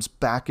Aragon comes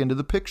back into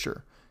the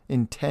picture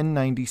in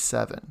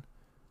 1097.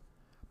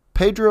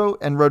 Pedro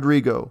and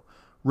Rodrigo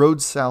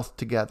rode south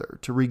together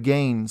to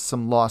regain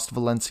some lost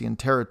Valencian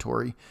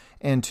territory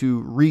and to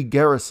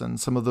re-garrison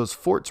some of those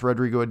forts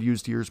Rodrigo had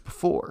used years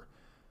before.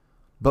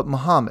 But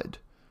Muhammad,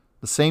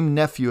 the same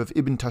nephew of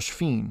Ibn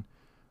Tashfin,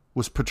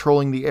 was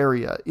patrolling the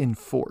area in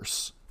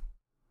force.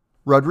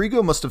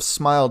 Rodrigo must have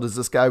smiled as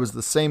this guy was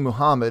the same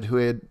Muhammad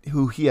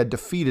who he had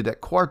defeated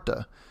at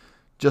Quarta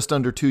just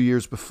under 2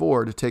 years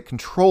before to take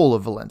control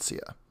of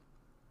Valencia.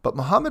 But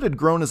Muhammad had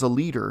grown as a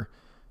leader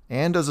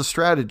and as a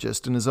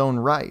strategist in his own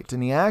right,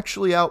 and he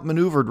actually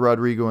outmaneuvered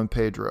Rodrigo and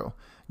Pedro,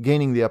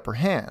 gaining the upper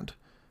hand,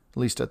 at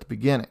least at the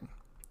beginning.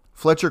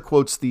 Fletcher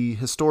quotes the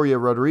Historia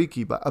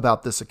Roderici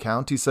about this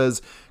account. He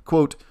says,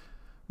 quote,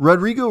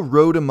 Rodrigo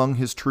rode among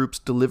his troops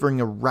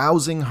delivering a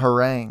rousing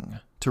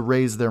harangue to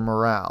raise their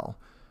morale.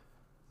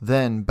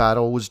 Then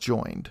battle was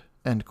joined,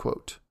 end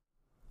quote.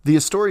 The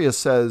Historia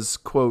says,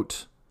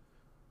 quote,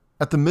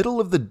 at the middle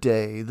of the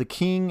day, the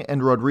king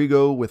and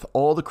Rodrigo with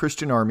all the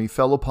Christian army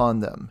fell upon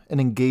them and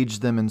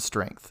engaged them in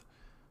strength.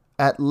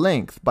 At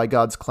length, by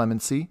God's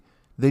clemency,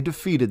 they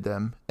defeated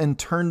them and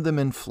turned them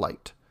in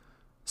flight.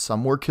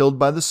 Some were killed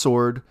by the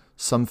sword,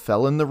 some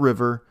fell in the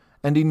river,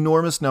 and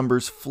enormous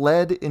numbers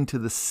fled into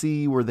the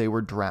sea where they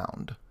were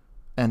drowned.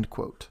 End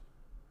quote.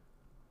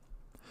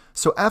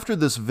 So after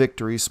this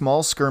victory,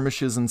 small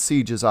skirmishes and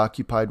sieges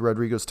occupied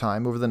Rodrigo's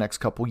time over the next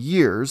couple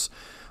years,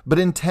 but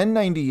in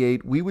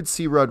 1098 we would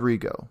see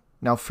Rodrigo,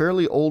 now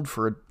fairly old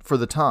for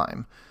the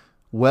time,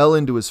 well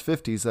into his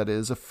 50s that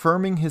is,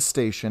 affirming his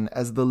station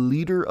as the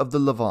leader of the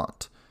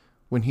Levant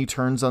when he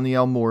turns on the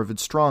Almoravid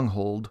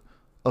stronghold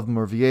of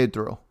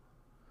Murviedro.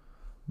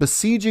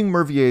 Besieging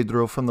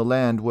Murviedro from the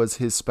land was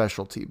his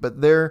specialty, but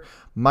there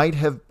might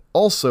have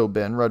also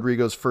been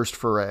Rodrigo's first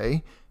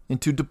foray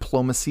into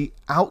diplomacy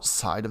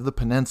outside of the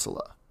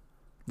peninsula.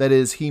 That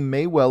is, he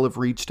may well have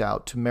reached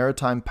out to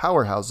maritime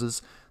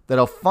powerhouses that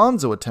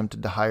Alfonso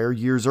attempted to hire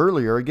years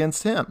earlier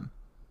against him.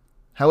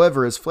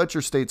 However, as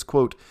Fletcher states,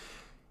 quote,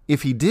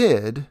 "If he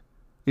did,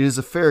 it is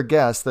a fair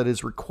guess that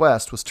his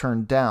request was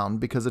turned down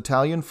because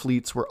Italian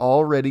fleets were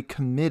already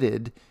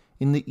committed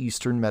in the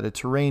eastern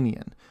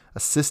Mediterranean,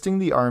 assisting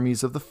the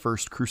armies of the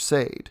First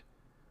Crusade."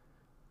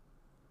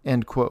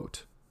 End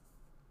quote.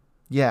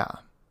 Yeah.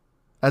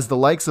 As the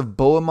likes of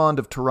Bohemond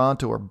of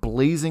Taranto are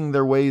blazing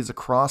their ways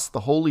across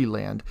the Holy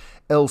Land,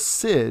 El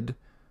Cid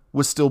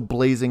was still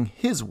blazing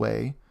his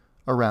way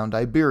around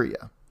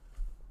Iberia.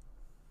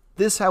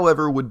 This,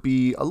 however, would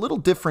be a little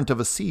different of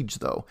a siege,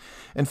 though.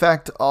 In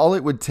fact, all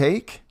it would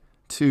take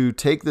to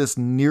take this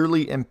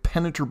nearly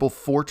impenetrable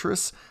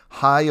fortress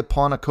high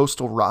upon a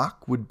coastal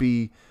rock would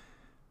be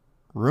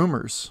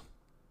rumors,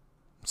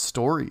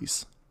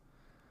 stories.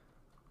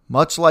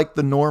 Much like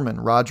the Norman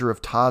Roger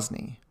of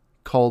Tosny,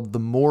 called the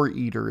Moor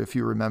Eater, if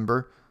you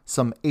remember,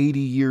 some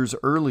 80 years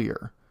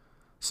earlier.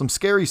 Some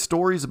scary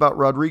stories about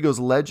Rodrigo's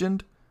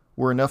legend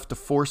were enough to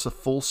force a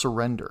full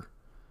surrender.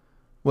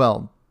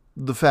 Well,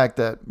 the fact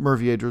that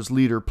Murviedro's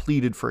leader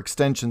pleaded for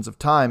extensions of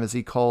time as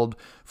he called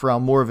for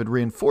Almoravid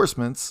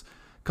reinforcements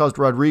caused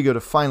Rodrigo to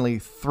finally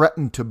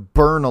threaten to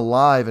burn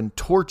alive and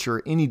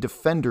torture any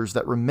defenders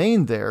that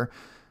remained there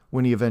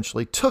when he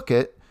eventually took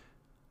it.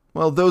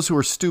 Well, those who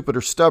were stupid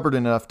or stubborn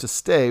enough to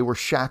stay were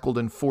shackled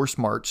and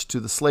force-marched to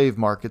the slave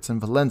markets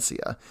in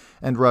Valencia,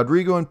 and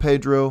Rodrigo and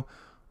Pedro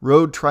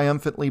rode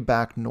triumphantly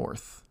back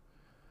north.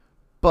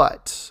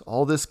 But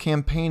all this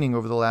campaigning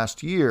over the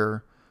last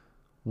year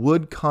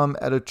would come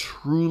at a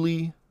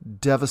truly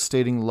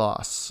devastating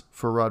loss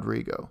for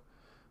Rodrigo,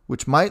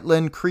 which might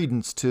lend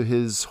credence to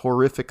his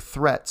horrific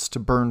threats to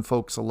burn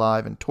folks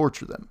alive and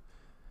torture them.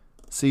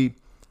 See,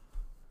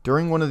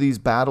 during one of these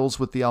battles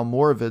with the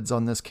Almoravids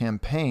on this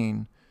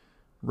campaign,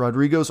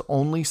 Rodrigo's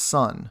only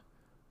son,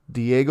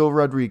 Diego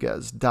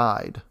Rodriguez,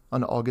 died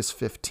on August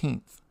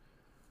 15th.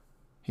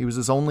 He was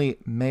his only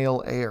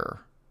male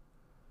heir.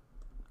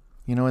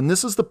 And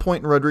this is the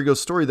point in Rodrigo's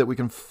story that we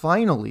can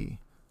finally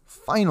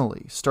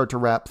start to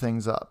wrap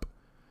things up.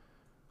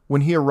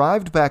 When he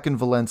arrived back in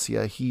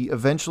Valencia, he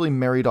eventually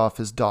married off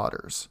his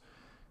daughters.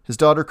 His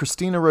daughter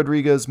Cristina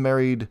Rodriguez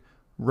married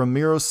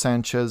Ramiro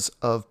Sanchez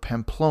of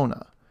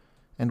Pamplona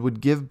and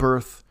would give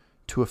birth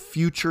to a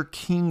future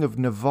king of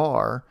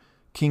Navarre,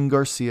 King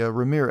Garcia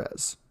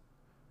Ramirez.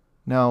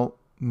 Now,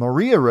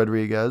 Maria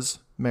Rodriguez's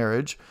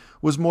marriage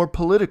was more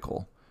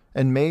political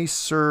and may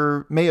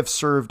have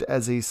served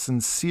as a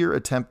sincere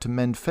attempt to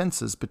mend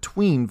fences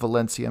between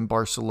Valencia and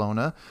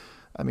Barcelona,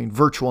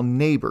 virtual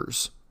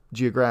neighbors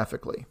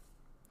geographically.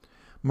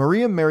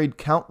 Maria married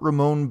Count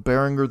Ramon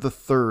Berenguer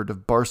III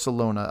of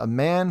Barcelona, a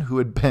man who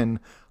had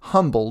been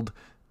humbled,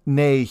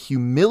 nay,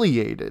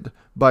 humiliated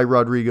by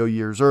Rodrigo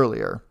years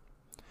earlier.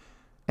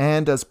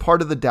 And as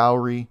part of the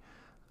dowry,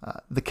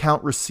 the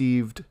Count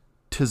received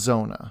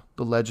Tizona,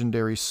 the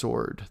legendary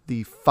sword,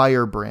 the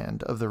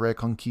firebrand of the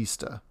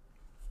Reconquista.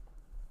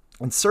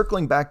 And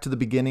circling back to the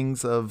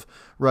beginnings of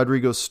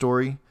Rodrigo's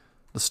story,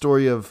 the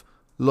story of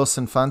Los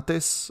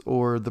Infantes,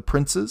 or the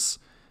princes,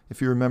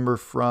 if you remember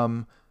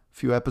from a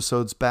few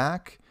episodes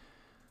back,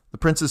 the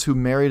princes who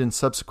married and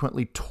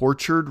subsequently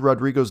tortured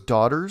Rodrigo's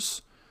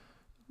daughters,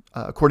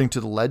 according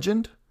to the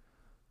legend,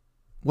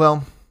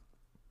 well,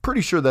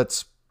 pretty sure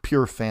that's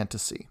pure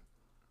fantasy.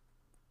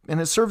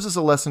 And it serves as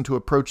a lesson to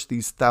approach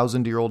these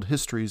 1,000-year-old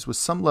histories with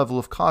some level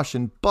of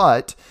caution,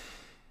 but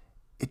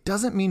it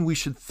doesn't mean we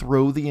should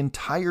throw the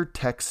entire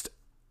text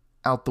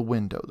out the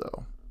window,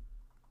 though.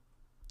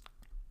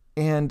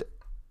 And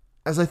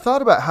as I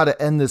thought about how to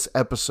end this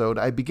episode,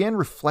 I began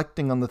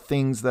reflecting on the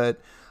things that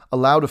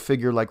allowed a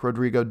figure like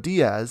Rodrigo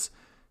Diaz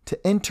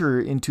to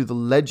enter into the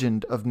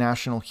legend of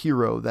national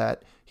hero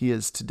that he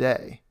is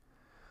today.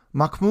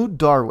 Mahmoud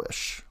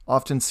Darwish,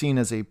 often seen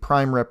as a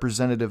prime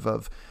representative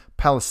of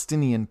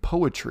Palestinian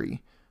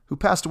poetry, who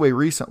passed away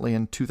recently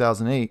in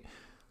 2008,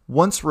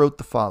 once wrote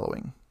the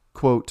following,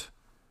 quote,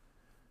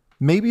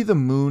 "Maybe the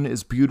moon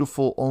is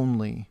beautiful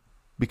only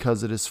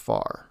because it is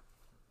far."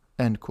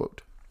 End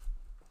quote.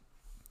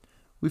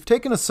 We've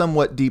taken a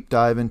somewhat deep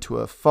dive into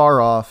a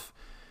far-off,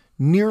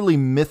 nearly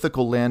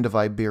mythical land of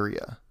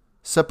Iberia,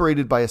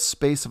 separated by a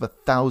space of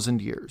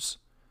 1,000 years.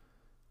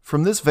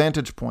 From this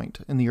vantage point,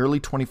 in the early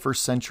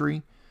 21st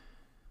century,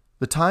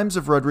 the Times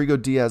of Rodrigo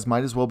Diaz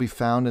might as well be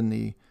found in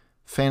the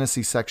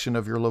fantasy section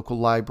of your local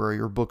library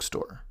or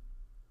bookstore.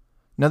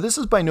 Now, this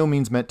is by no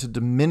means meant to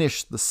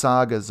diminish the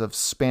sagas of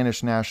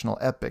Spanish national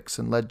epics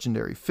and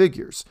legendary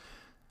figures.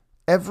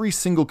 Every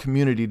single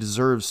community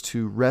deserves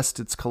to rest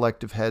its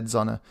collective heads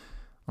on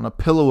a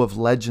pillow of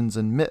legends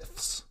and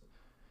myths.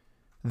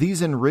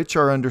 These enrich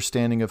our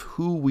understanding of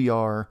who we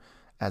are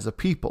as a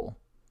people.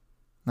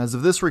 As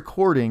of this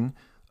recording,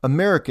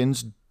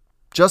 Americans,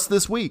 just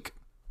this week,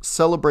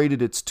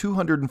 celebrated its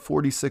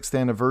 246th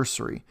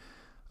anniversary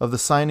of the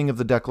signing of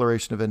the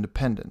Declaration of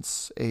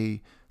Independence,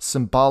 a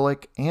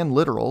symbolic and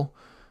literal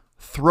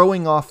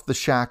throwing off the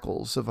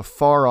shackles of a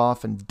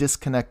far-off and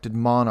disconnected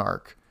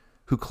monarch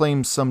who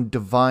claims some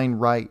divine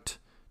right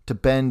to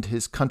bend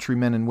his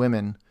countrymen and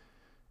women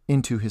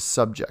into his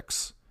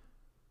subjects,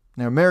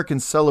 Now,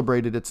 Americans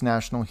celebrated its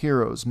national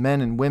heroes, men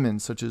and women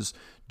such as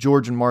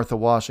George and Martha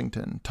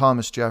Washington,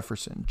 Thomas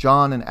Jefferson,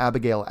 John and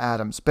Abigail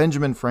Adams,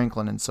 Benjamin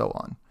Franklin, and so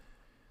on.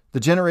 The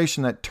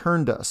generation that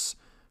turned us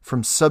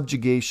from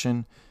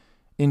subjugation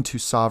into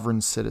sovereign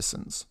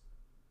citizens.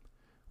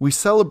 We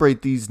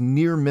celebrate these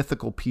near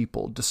mythical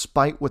people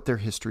despite what their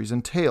histories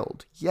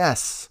entailed.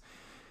 Yes,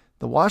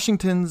 the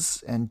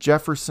Washingtons and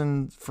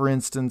Jefferson, for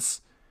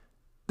instance,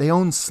 they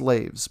owned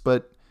slaves,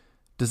 but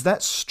does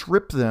that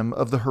strip them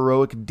of the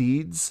heroic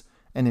deeds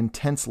and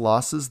intense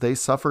losses they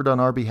suffered on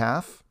our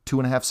behalf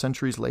 2.5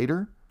 centuries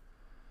later?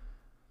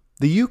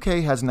 The UK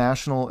has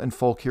national and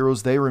folk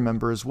heroes they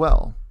remember as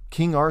well.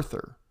 King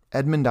Arthur,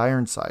 Edmund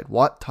Ironside,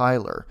 Wat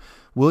Tyler,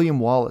 William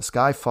Wallace,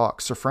 Guy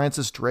Fawkes, Sir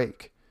Francis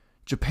Drake.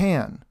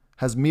 Japan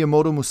has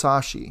Miyamoto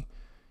Musashi.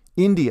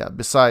 India,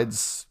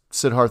 besides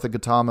Siddhartha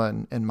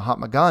Gautama and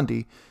Mahatma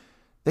Gandhi,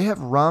 they have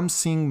Ram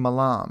Singh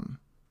Malam.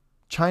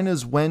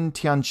 China's Wen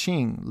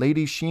Tianqing,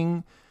 Lady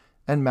Xing,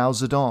 and Mao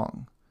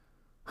Zedong.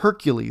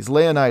 Hercules,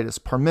 Leonidas,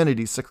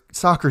 Parmenides,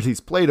 Socrates,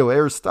 Plato,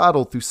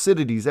 Aristotle,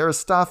 Thucydides,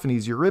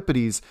 Aristophanes,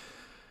 Euripides.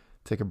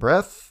 Take a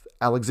breath.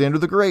 Alexander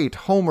the Great,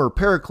 Homer,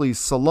 Pericles,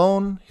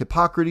 Solon,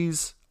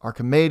 Hippocrates,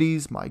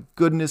 Archimedes, my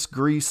goodness,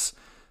 Greece.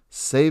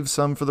 Save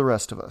some for the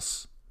rest of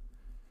us.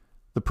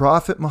 The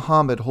Prophet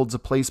Muhammad holds a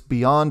place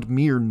beyond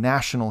mere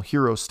national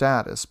hero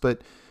status,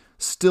 but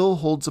still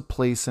holds a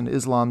place in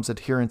Islam's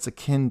adherents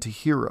akin to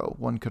hero,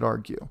 one could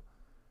argue.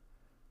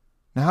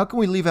 Now, how can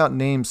we leave out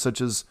names such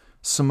as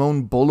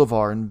Simón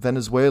Bolívar in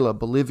Venezuela,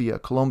 Bolivia,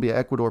 Colombia,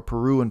 Ecuador,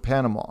 Peru, and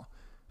Panama?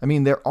 I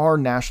mean, there are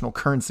national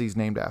currencies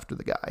named after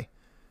the guy.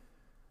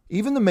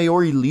 Even the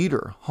Maori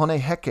leader, Hone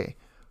Heke,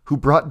 who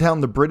brought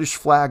down the British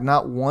flag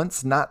not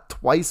once, not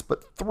twice,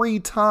 but 3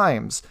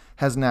 times,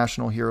 has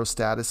national hero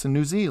status in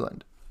New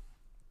Zealand.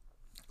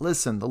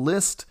 Listen, the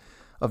list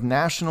of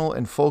national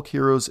and folk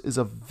heroes is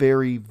a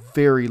very,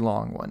 very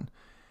long one.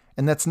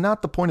 And that's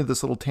not the point of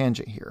this little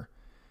tangent here.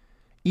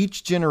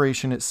 Each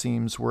generation, it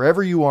seems,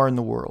 wherever you are in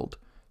the world,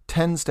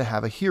 tends to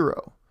have a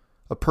hero,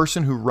 a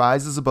person who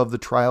rises above the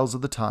trials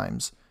of the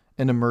times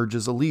and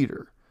emerges a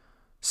leader.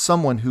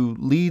 Someone who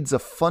leads a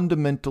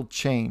fundamental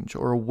change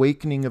or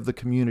awakening of the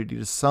community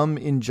to some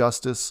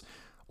injustice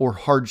or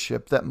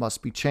hardship that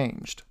must be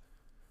changed.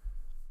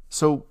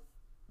 So,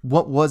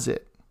 what was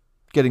it?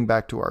 Getting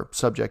back to our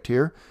subject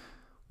here,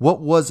 what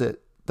was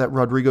it that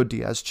Rodrigo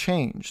Diaz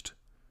changed?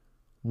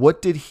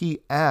 What did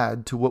he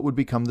add to what would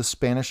become the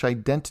Spanish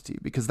identity?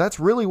 Because that's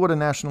really what a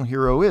national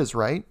hero is,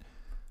 right?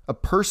 A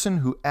person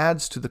who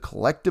adds to the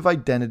collective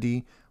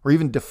identity or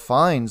even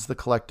defines the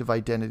collective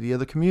identity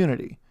of the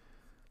community.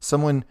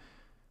 Someone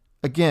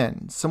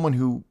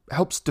who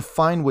helps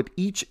define what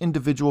each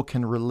individual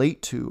can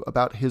relate to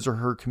about his or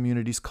her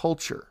community's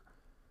culture.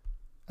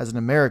 As an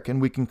American,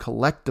 we can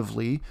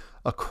collectively,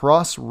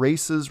 across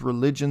races,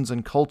 religions,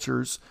 and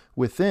cultures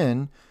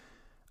within,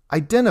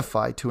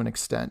 identify to an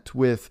extent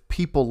with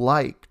people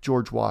like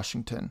George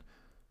Washington,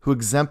 who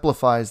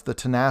exemplifies the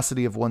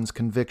tenacity of one's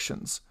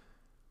convictions,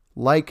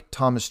 like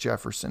Thomas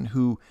Jefferson,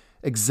 who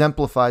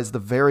exemplifies the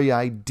very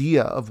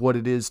idea of what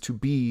it is to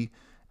be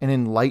an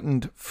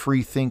enlightened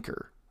free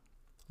thinker,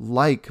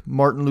 like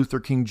Martin Luther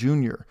King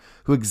Jr.,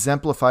 who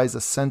exemplifies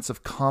a sense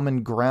of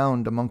common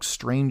ground amongst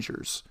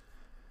strangers,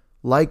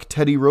 like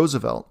Teddy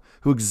Roosevelt,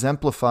 who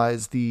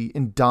exemplifies the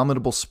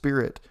indomitable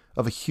spirit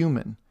of a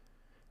human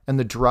and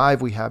the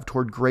drive we have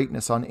toward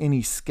greatness on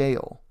any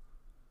scale.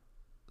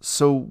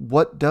 So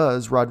what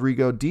does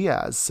Rodrigo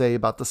Diaz say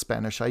about the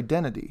Spanish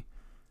identity?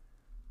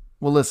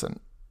 Well,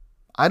 listen,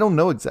 I don't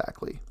know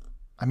exactly.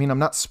 I mean, I'm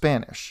not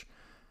Spanish.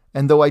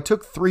 And though I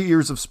took 3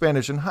 years of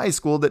Spanish in high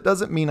school, that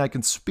doesn't mean I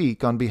can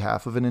speak on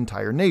behalf of an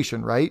entire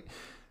nation, right?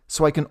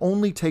 So I can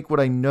only take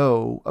what I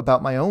know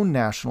about my own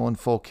national and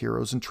folk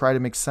heroes and try to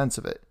make sense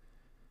of it.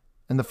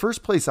 And the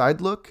first place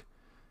I'd look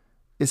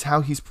is how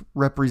he's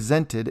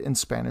represented in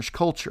Spanish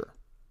culture.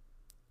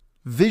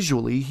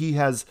 Visually, he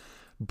has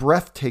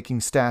breathtaking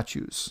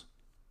statues.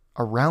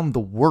 Around the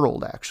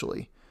world,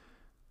 actually.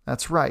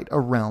 That's right,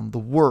 around the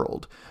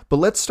world. But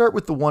let's start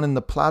with the one in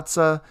the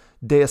Plaza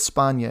de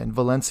España in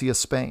Valencia,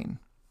 Spain.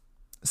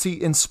 See,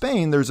 in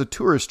Spain, there's a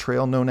tourist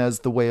trail known as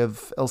the Way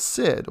of El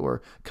Cid,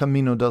 or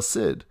Camino del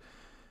Cid.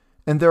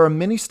 And there are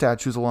many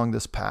statues along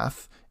this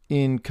path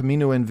in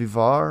Camino en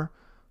Vivar,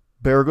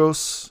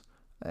 Burgos,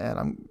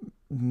 and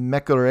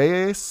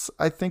Mequeres,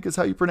 I think is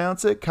how you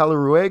pronounce it,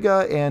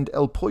 Caleruega, and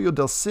El Pollo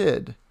del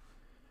Cid.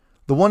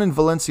 The one in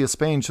Valencia,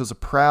 Spain shows a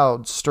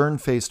proud,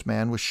 stern-faced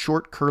man with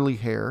short curly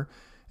hair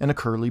and a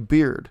curly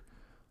beard.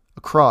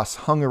 A cross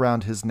hung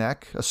around his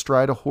neck,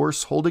 astride a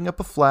horse holding up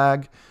a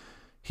flag.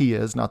 He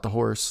is, not the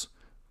horse,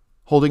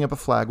 holding up a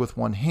flag with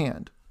one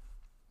hand.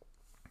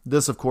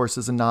 This, of course,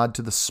 is a nod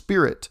to the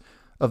spirit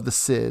of the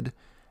Cid,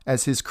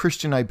 as his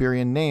Christian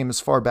Iberian name as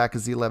far back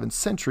as the 11th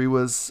century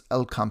was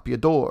El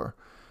Campeador,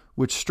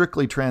 which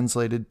strictly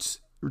translates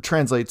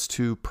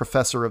to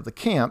professor of the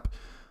camp,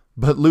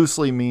 but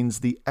loosely means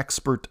the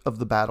expert of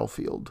the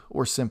battlefield,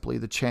 or simply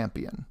the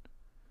champion.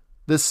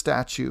 This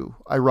statue,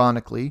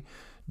 ironically,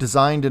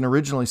 Designed and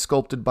originally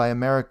sculpted by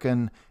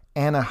American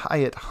Anna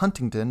Hyatt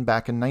Huntington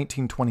back in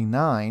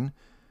 1929,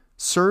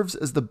 serves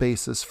as the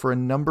basis for a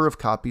number of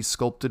copies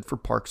sculpted for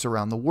parks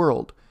around the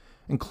world,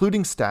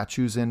 including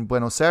statues in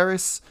Buenos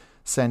Aires,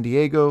 San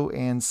Diego,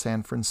 and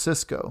San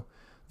Francisco,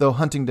 though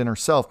Huntington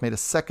herself made a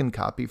second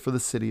copy for the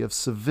city of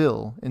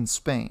Seville in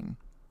Spain.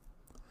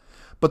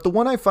 But the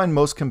one I find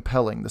most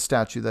compelling, the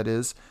statue that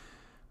is,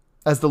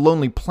 as the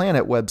Lonely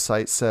Planet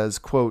website says,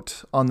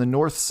 quote, "On the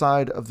north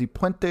side of the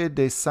Puente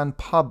de San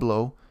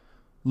Pablo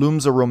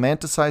looms a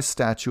romanticized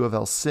statue of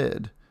El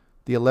Cid,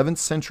 the 11th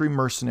century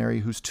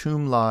mercenary whose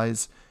tomb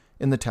lies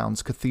in the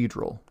town's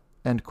cathedral,"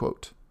 end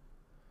quote.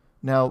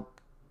 Now,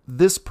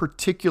 this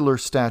particular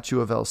statue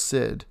of El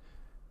Cid,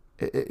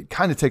 it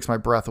kind of takes my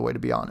breath away, to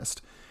be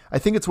honest. I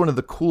think it's one of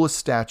the coolest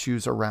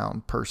statues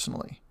around,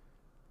 personally.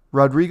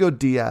 Rodrigo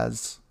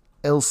Diaz,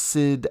 El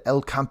Cid,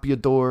 El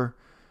Campeador,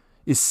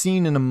 is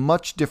seen in a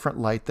much different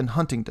light than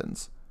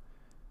Huntington's.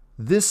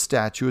 This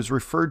statue is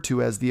referred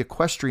to as the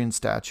equestrian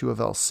statue of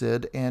El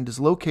Cid and is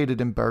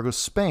located in Burgos,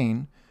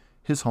 Spain,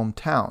 his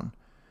hometown.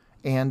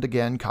 And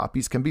again,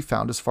 copies can be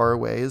found as far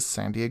away as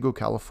San Diego,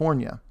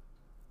 California.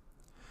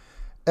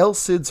 El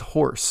Cid's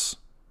horse,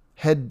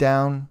 head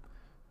down,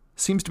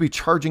 seems to be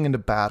charging into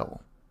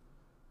battle.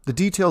 The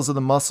details of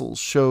the muscles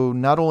show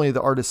not only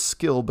the artist's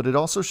skill, but it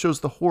also shows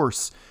the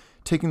horse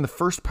taking the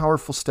first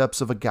powerful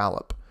steps of a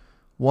gallop,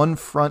 one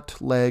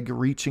front leg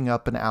reaching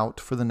up and out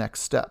for the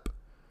next step.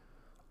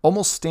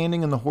 Almost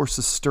standing in the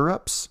horse's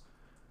stirrups,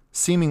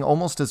 seeming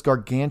almost as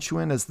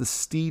gargantuan as the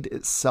steed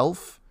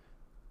itself,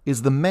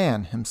 is the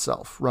man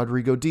himself,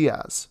 Rodrigo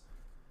Diaz.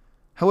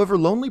 However,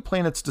 Lonely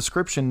Planet's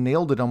description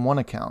nailed it on one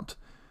account.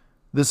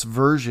 This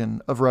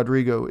version of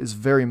Rodrigo is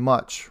very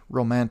much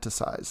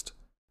romanticized.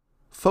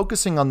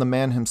 Focusing on the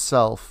man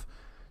himself,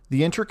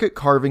 the intricate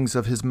carvings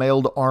of his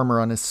mailed armor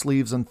on his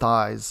sleeves and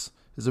thighs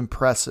is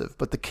impressive,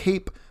 but the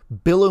cape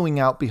billowing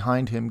out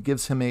behind him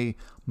gives him a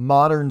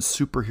modern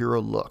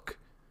superhero look.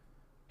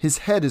 His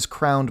head is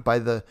crowned by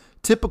the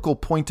typical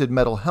pointed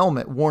metal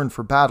helmet worn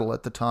for battle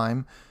at the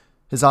time,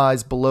 his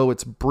eyes below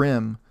its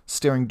brim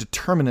staring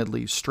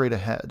determinedly straight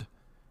ahead.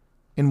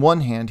 In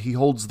one hand, he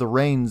holds the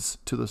reins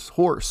to the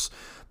horse,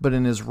 but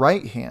in his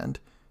right hand,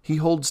 he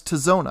holds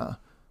Tizona,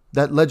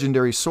 that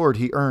legendary sword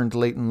he earned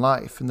late in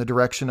life, in the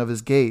direction of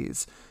his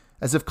gaze,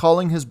 as if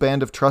calling his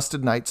band of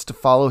trusted knights to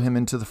follow him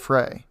into the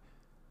fray.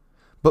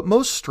 But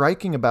most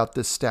striking about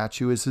this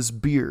statue is his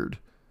beard.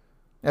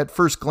 At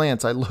first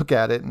glance, I look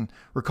at it and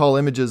recall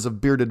images of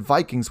bearded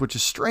Vikings, which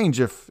is strange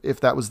if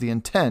that was the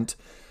intent,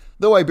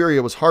 though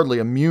Iberia was hardly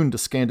immune to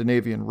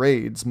Scandinavian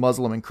raids,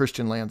 Muslim and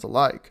Christian lands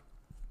alike.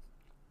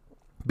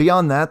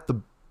 Beyond that,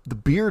 the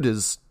beard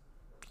is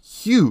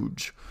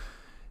huge.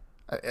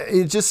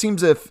 It just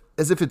seems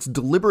as if it's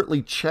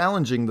deliberately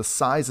challenging the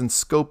size and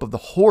scope of the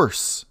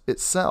horse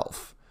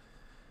itself.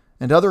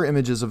 And other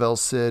images of El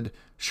Cid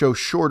show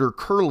shorter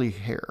curly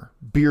hair,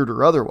 beard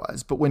or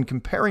otherwise, but when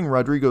comparing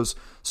Rodrigo's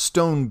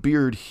stone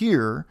beard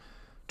here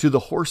to the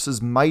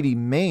horse's mighty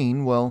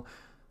mane, well,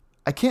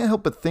 I can't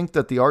help but think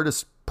that the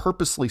artist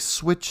purposely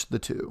switched the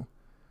two.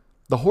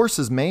 The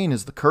horse's mane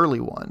is the curly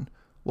one,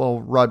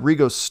 while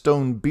Rodrigo's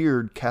stone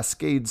beard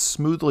cascades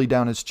smoothly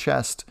down his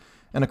chest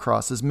and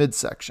across his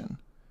midsection.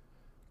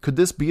 Could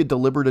this be a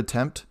deliberate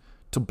attempt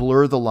to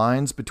blur the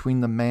lines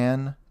between the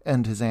man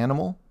and his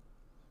animal?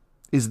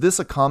 Is this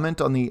a comment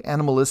on the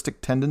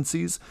animalistic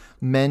tendencies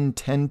men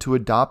tend to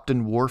adopt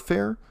in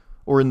warfare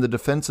or in the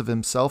defense of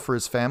himself or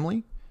his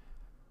family?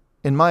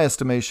 In my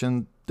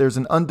estimation, there's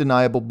an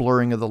undeniable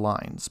blurring of the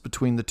lines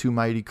between the two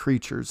mighty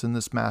creatures in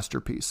this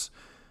masterpiece.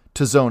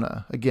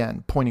 Tizona,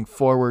 again, pointing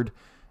forward,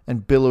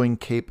 and billowing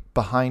cape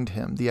behind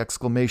him, the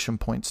exclamation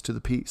points to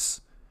the piece.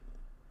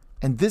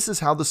 And this is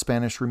how the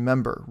Spanish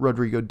remember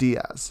Rodrigo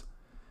Diaz.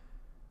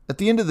 At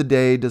the end of the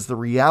day, does the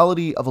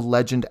reality of a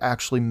legend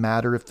actually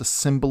matter if the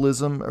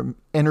symbolism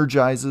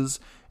energizes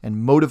and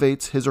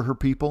motivates his or her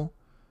people?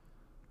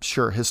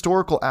 Sure,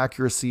 historical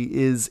accuracy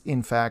is,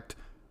 in fact,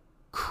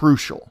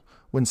 crucial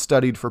when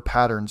studied for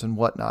patterns and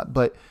whatnot,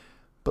 but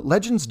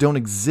legends don't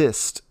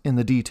exist in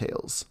the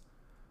details.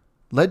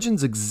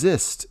 Legends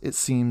exist, it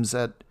seems,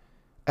 at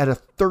a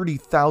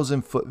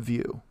 30,000-foot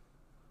view.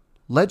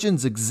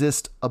 Legends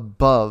exist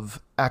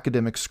above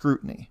academic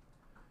scrutiny.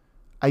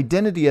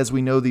 Identity, as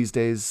we know these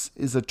days,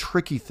 is a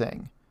tricky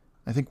thing.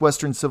 I think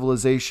Western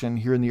civilization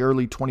here in the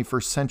early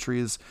 21st century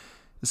is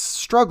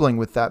struggling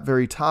with that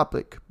very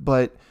topic.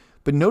 But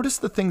notice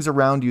the things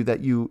around you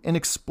that you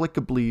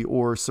inexplicably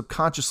or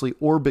subconsciously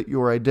orbit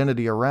your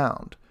identity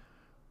around.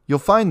 You'll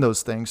find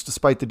those things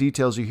despite the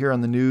details you hear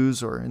on the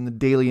news or in the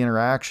daily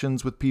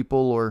interactions with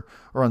people or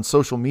on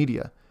social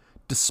media.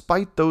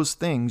 Despite those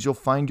things, you'll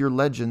find your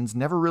legends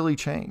never really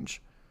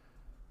change.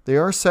 They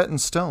are set in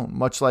stone,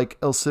 much like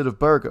El Cid of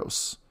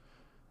Burgos,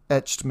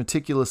 etched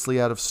meticulously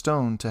out of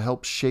stone to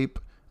help shape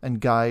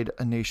and guide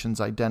a nation's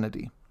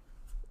identity.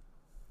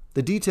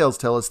 The details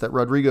tell us that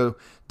Rodrigo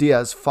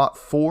Diaz fought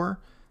for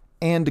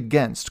and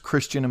against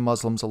Christian and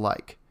Muslims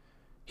alike.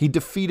 He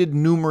defeated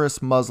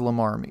numerous Muslim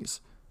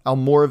armies,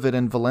 Almoravid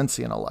and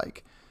Valencian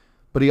alike,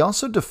 But he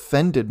also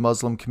defended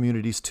Muslim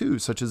communities too,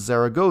 such as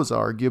Zaragoza,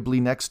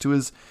 arguably next to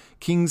his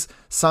kings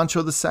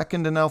Sancho II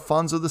and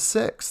Alfonso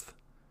VI,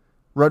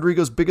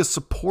 Rodrigo's biggest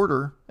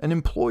supporter and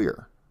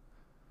employer.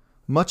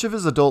 Much of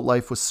his adult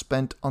life was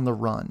spent on the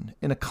run,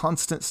 in a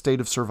constant state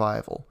of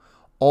survival,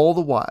 all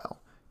the while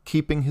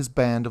keeping his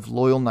band of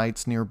loyal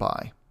knights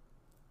nearby.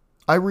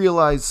 I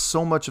realize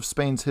so much of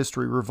Spain's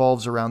history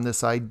revolves around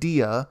this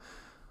idea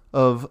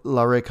of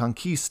La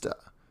Reconquista,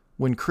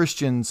 when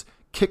Christians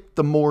kicked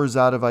the Moors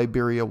out of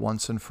Iberia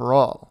once and for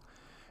all.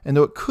 And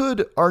though it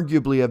could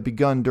arguably have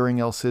begun during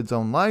El Cid's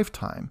own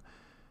lifetime,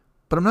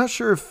 but I'm not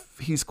sure if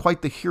he's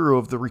quite the hero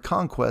of the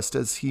Reconquest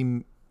as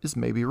he is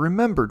maybe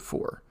remembered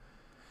for.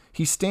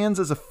 He stands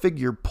as a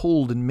figure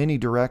pulled in many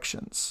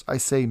directions. I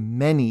say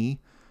many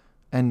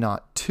and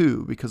not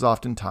two, because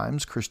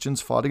oftentimes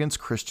Christians fought against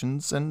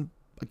Christians and,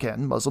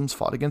 again, Muslims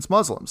fought against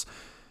Muslims.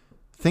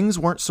 Things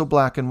weren't so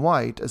black and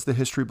white as the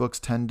history books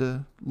tend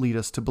to lead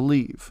us to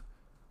believe.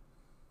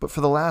 But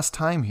for the last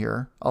time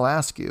here, I'll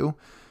ask you,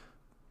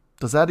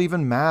 does that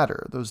even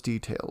matter, those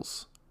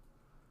details?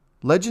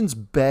 Legends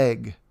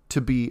beg to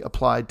be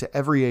applied to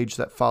every age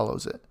that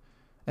follows it,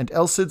 and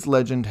El Cid's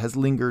legend has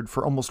lingered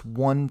for almost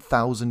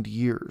 1,000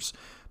 years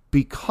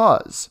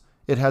because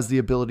it has the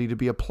ability to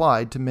be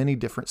applied to many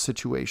different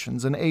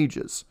situations and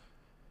ages.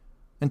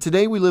 And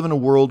today we live in a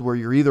world where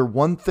you're either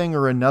one thing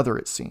or another,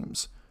 it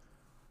seems.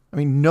 I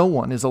mean, no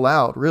one is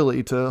allowed,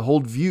 really, to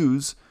hold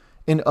views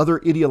in other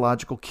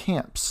ideological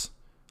camps.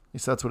 At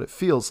least that's what it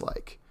feels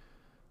like.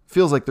 It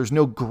feels like there's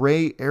no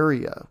gray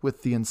area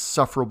with the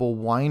insufferable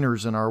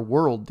whiners in our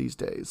world these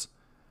days.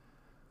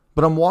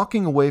 But I'm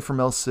walking away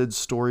from El Cid's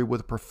story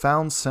with a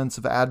profound sense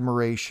of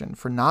admiration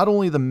for not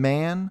only the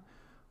man,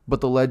 but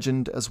the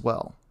legend as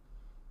well.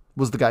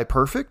 Was the guy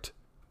perfect?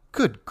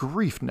 Good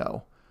grief,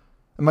 no.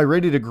 Am I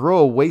ready to grow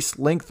a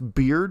waist-length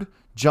beard,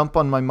 jump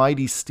on my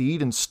mighty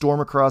steed, and storm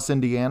across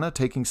Indiana,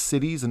 taking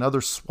cities and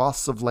other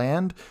swaths of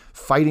land,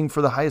 fighting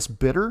for the highest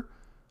bidder?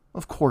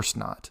 Of course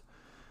not.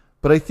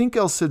 But I think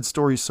El Cid's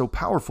story is so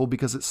powerful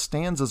because it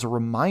stands as a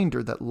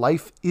reminder that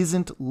life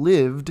isn't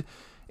lived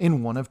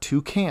in one of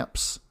two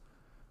camps.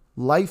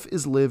 Life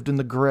is lived in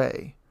the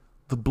gray,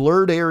 the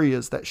blurred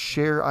areas that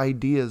share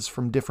ideas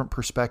from different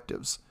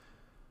perspectives.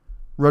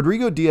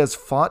 Rodrigo Diaz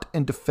fought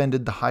and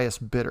defended the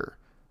highest bidder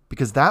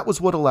because that was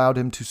what allowed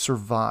him to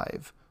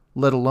survive,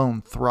 let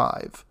alone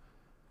thrive.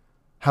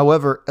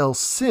 However, El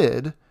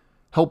Cid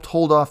helped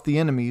hold off the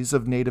enemies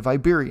of native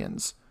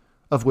Iberians,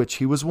 of which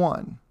he was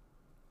one.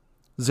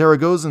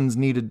 Zaragozans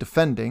needed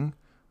defending.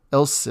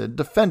 El Cid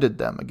defended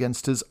them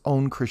against his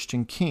own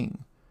Christian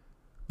king.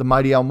 The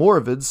mighty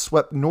Almoravids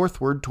swept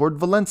northward toward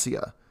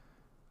Valencia,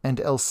 and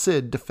El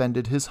Cid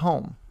defended his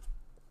home.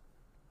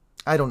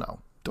 I don't know.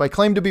 Do I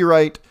claim to be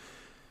right?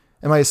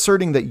 Am I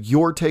asserting that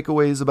your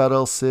takeaways about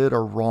El Cid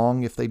are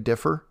wrong if they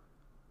differ?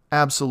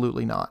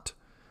 Absolutely not.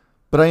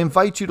 But I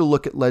invite you to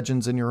look at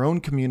legends in your own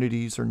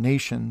communities or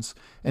nations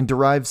and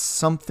derive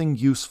something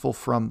useful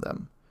from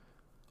them.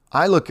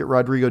 I look at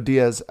Rodrigo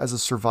Diaz as a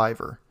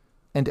survivor,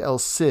 and El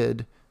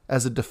Cid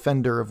as a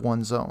defender of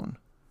one's own.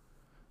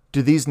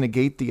 Do these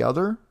negate the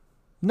other?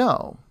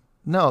 No,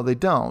 they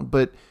don't.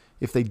 But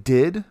if they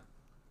did,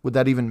 would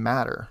that even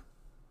matter?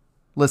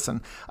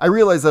 Listen, I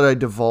realize that I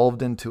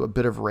devolved into a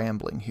bit of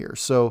rambling here,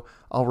 so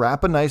I'll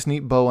wrap a nice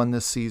neat bow on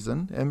this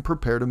season and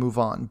prepare to move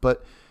on.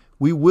 But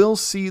we will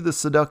see the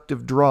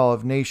seductive draw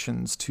of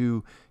nations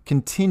to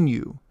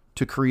continue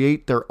to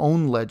create their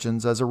own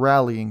legends as a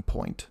rallying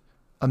point,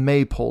 a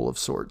maypole of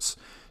sorts,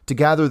 to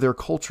gather their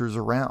cultures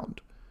around.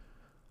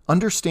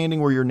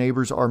 Understanding where your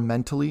neighbors are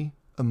mentally,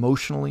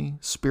 emotionally,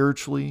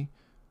 spiritually,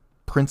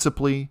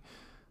 principally,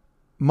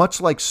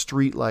 much like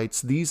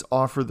streetlights, these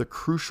offer the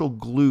crucial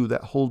glue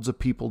that holds a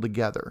people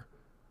together.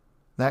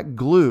 That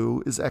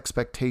glue is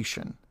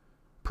expectation,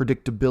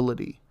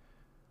 predictability,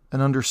 an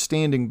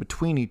understanding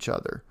between each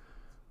other,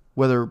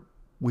 whether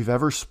we've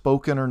ever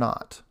spoken or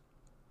not.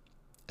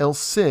 El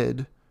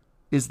Cid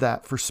is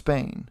that for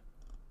Spain.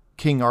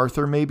 King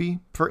Arthur,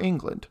 maybe, for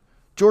England.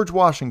 George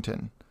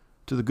Washington,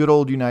 to the good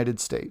old United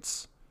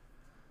States.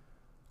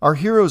 Our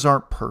heroes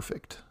aren't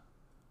perfect,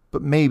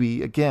 but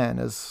maybe, again,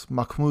 as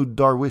Mahmoud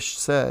Darwish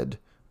said,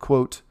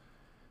 quote,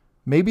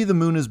 "Maybe the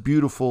moon is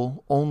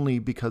beautiful only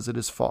because it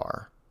is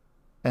far,"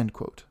 end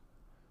quote.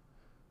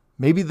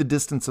 Maybe the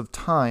distance of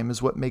time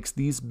is what makes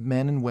these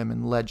men and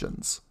women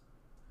legends.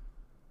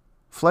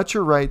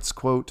 Fletcher writes,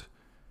 quote,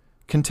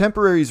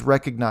 "Contemporaries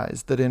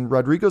recognized that in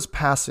Rodrigo's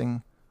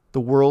passing,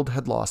 the world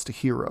had lost a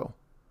hero.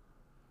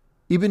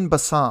 Ibn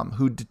Bassam,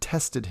 who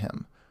detested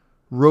him,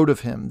 wrote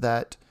of him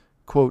that,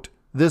 quote,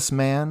 'This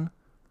man,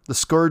 the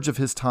scourge of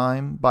his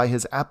time, by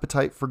his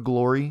appetite for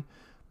glory,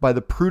 by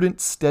the prudent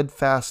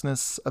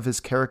steadfastness of his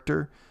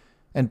character,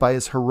 and by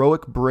his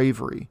heroic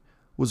bravery,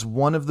 was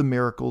one of the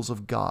miracles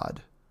of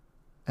God,'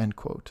 end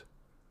quote.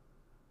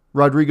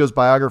 Rodrigo's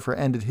biographer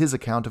ended his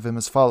account of him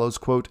as follows,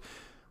 quote,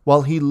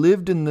 "While he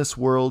lived in this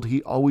world,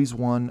 he always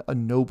won a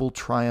noble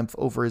triumph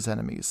over his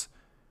enemies.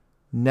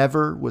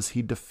 Never was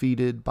he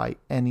defeated by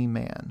any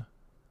man,"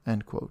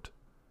 end quote.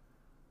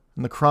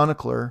 And the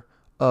chronicler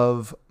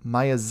of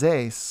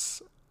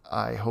Maillezais,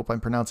 I hope I'm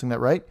pronouncing that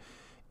right,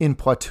 in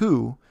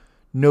Poitou,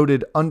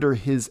 noted under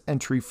his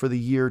entry for the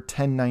year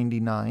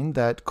 1099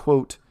 that,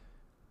 quote,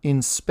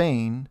 in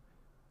Spain,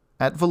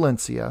 at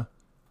Valencia,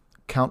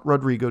 Count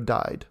Rodrigo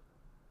died.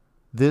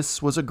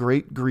 This was a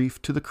great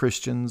grief to the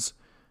Christians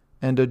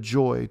and a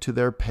joy to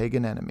their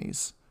pagan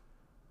enemies.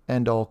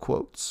 End all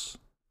quotes.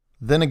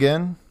 Then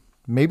again,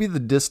 maybe the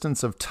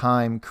distance of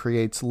time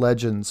creates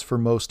legends for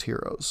most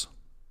heroes,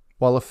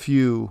 while a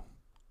few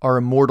are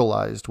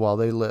immortalized while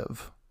they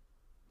live.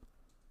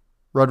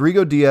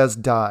 Rodrigo Diaz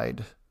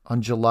died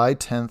on July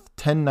 10th,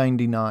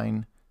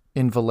 1099,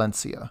 in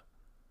Valencia.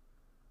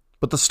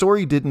 But the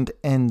story didn't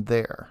end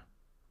there.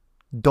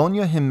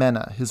 Doña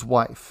Jimena, his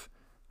wife,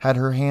 had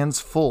her hands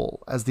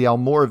full as the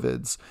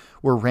Almoravids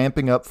were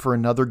ramping up for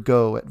another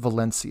go at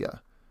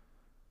Valencia.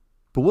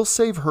 But we'll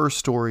save her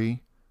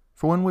story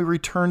for when we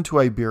return to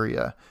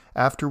Iberia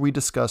after we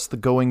discuss the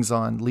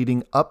goings-on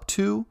leading up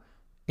to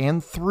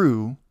and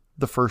through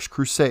the First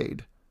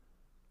Crusade.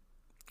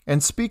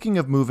 And speaking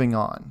of moving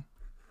on,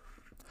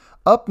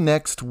 up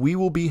next we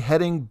will be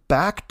heading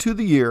back to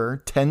the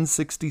year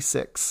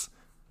 1066.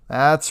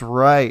 That's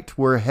right,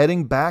 we're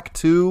heading back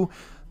to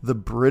the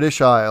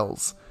British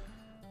Isles.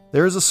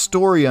 There's a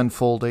story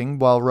unfolding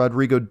while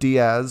Rodrigo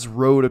Diaz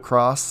rode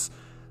across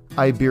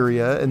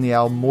Iberia and the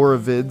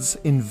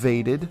Almoravids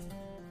invaded.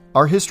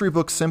 Our history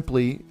books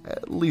simply,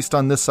 at least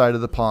on this side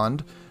of the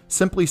pond,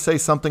 simply say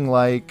something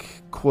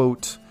like,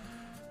 quote,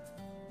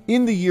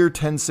 in the year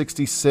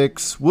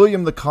 1066,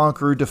 William the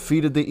Conqueror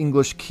defeated the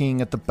English king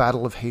at the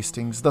Battle of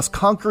Hastings, thus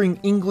conquering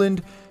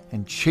England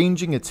and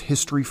changing its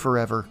history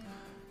forever.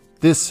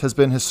 This has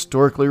been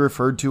historically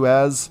referred to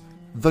as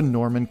the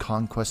Norman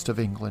Conquest of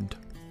England.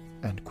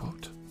 End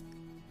quote.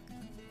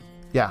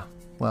 Yeah,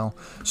 well,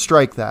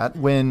 strike that.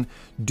 When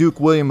Duke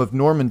William of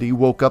Normandy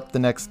woke up the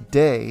next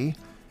day,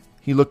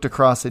 he looked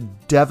across a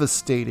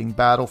devastating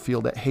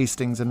battlefield at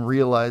Hastings and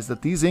realized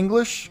that these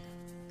English,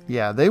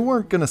 they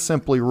weren't going to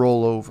simply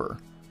roll over.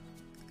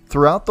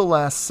 Throughout the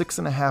last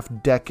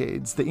 6.5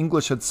 decades, the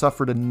English had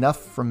suffered enough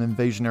from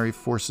invasionary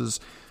forces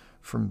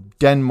from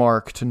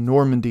Denmark to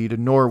Normandy to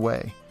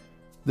Norway.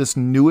 This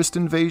newest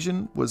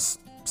invasion was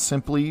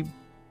simply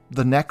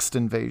the next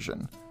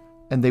invasion,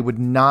 and they would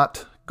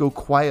not go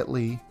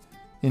quietly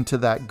into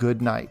that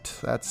good night.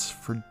 That's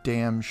for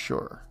damn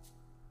sure.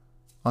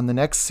 On the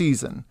next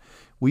season,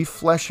 we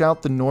flesh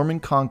out the Norman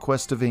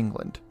conquest of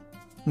England.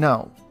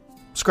 No,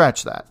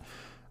 scratch that.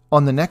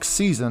 On the next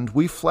season,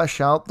 we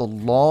flesh out the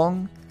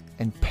long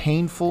and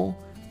painful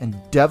and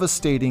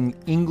devastating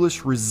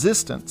English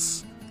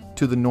resistance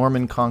to the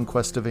Norman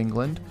conquest of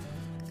England,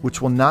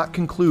 which will not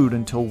conclude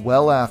until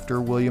well after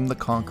William the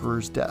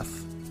Conqueror's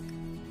death.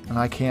 And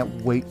I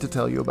can't wait to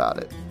tell you about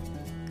it.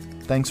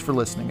 Thanks for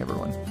listening,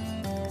 everyone.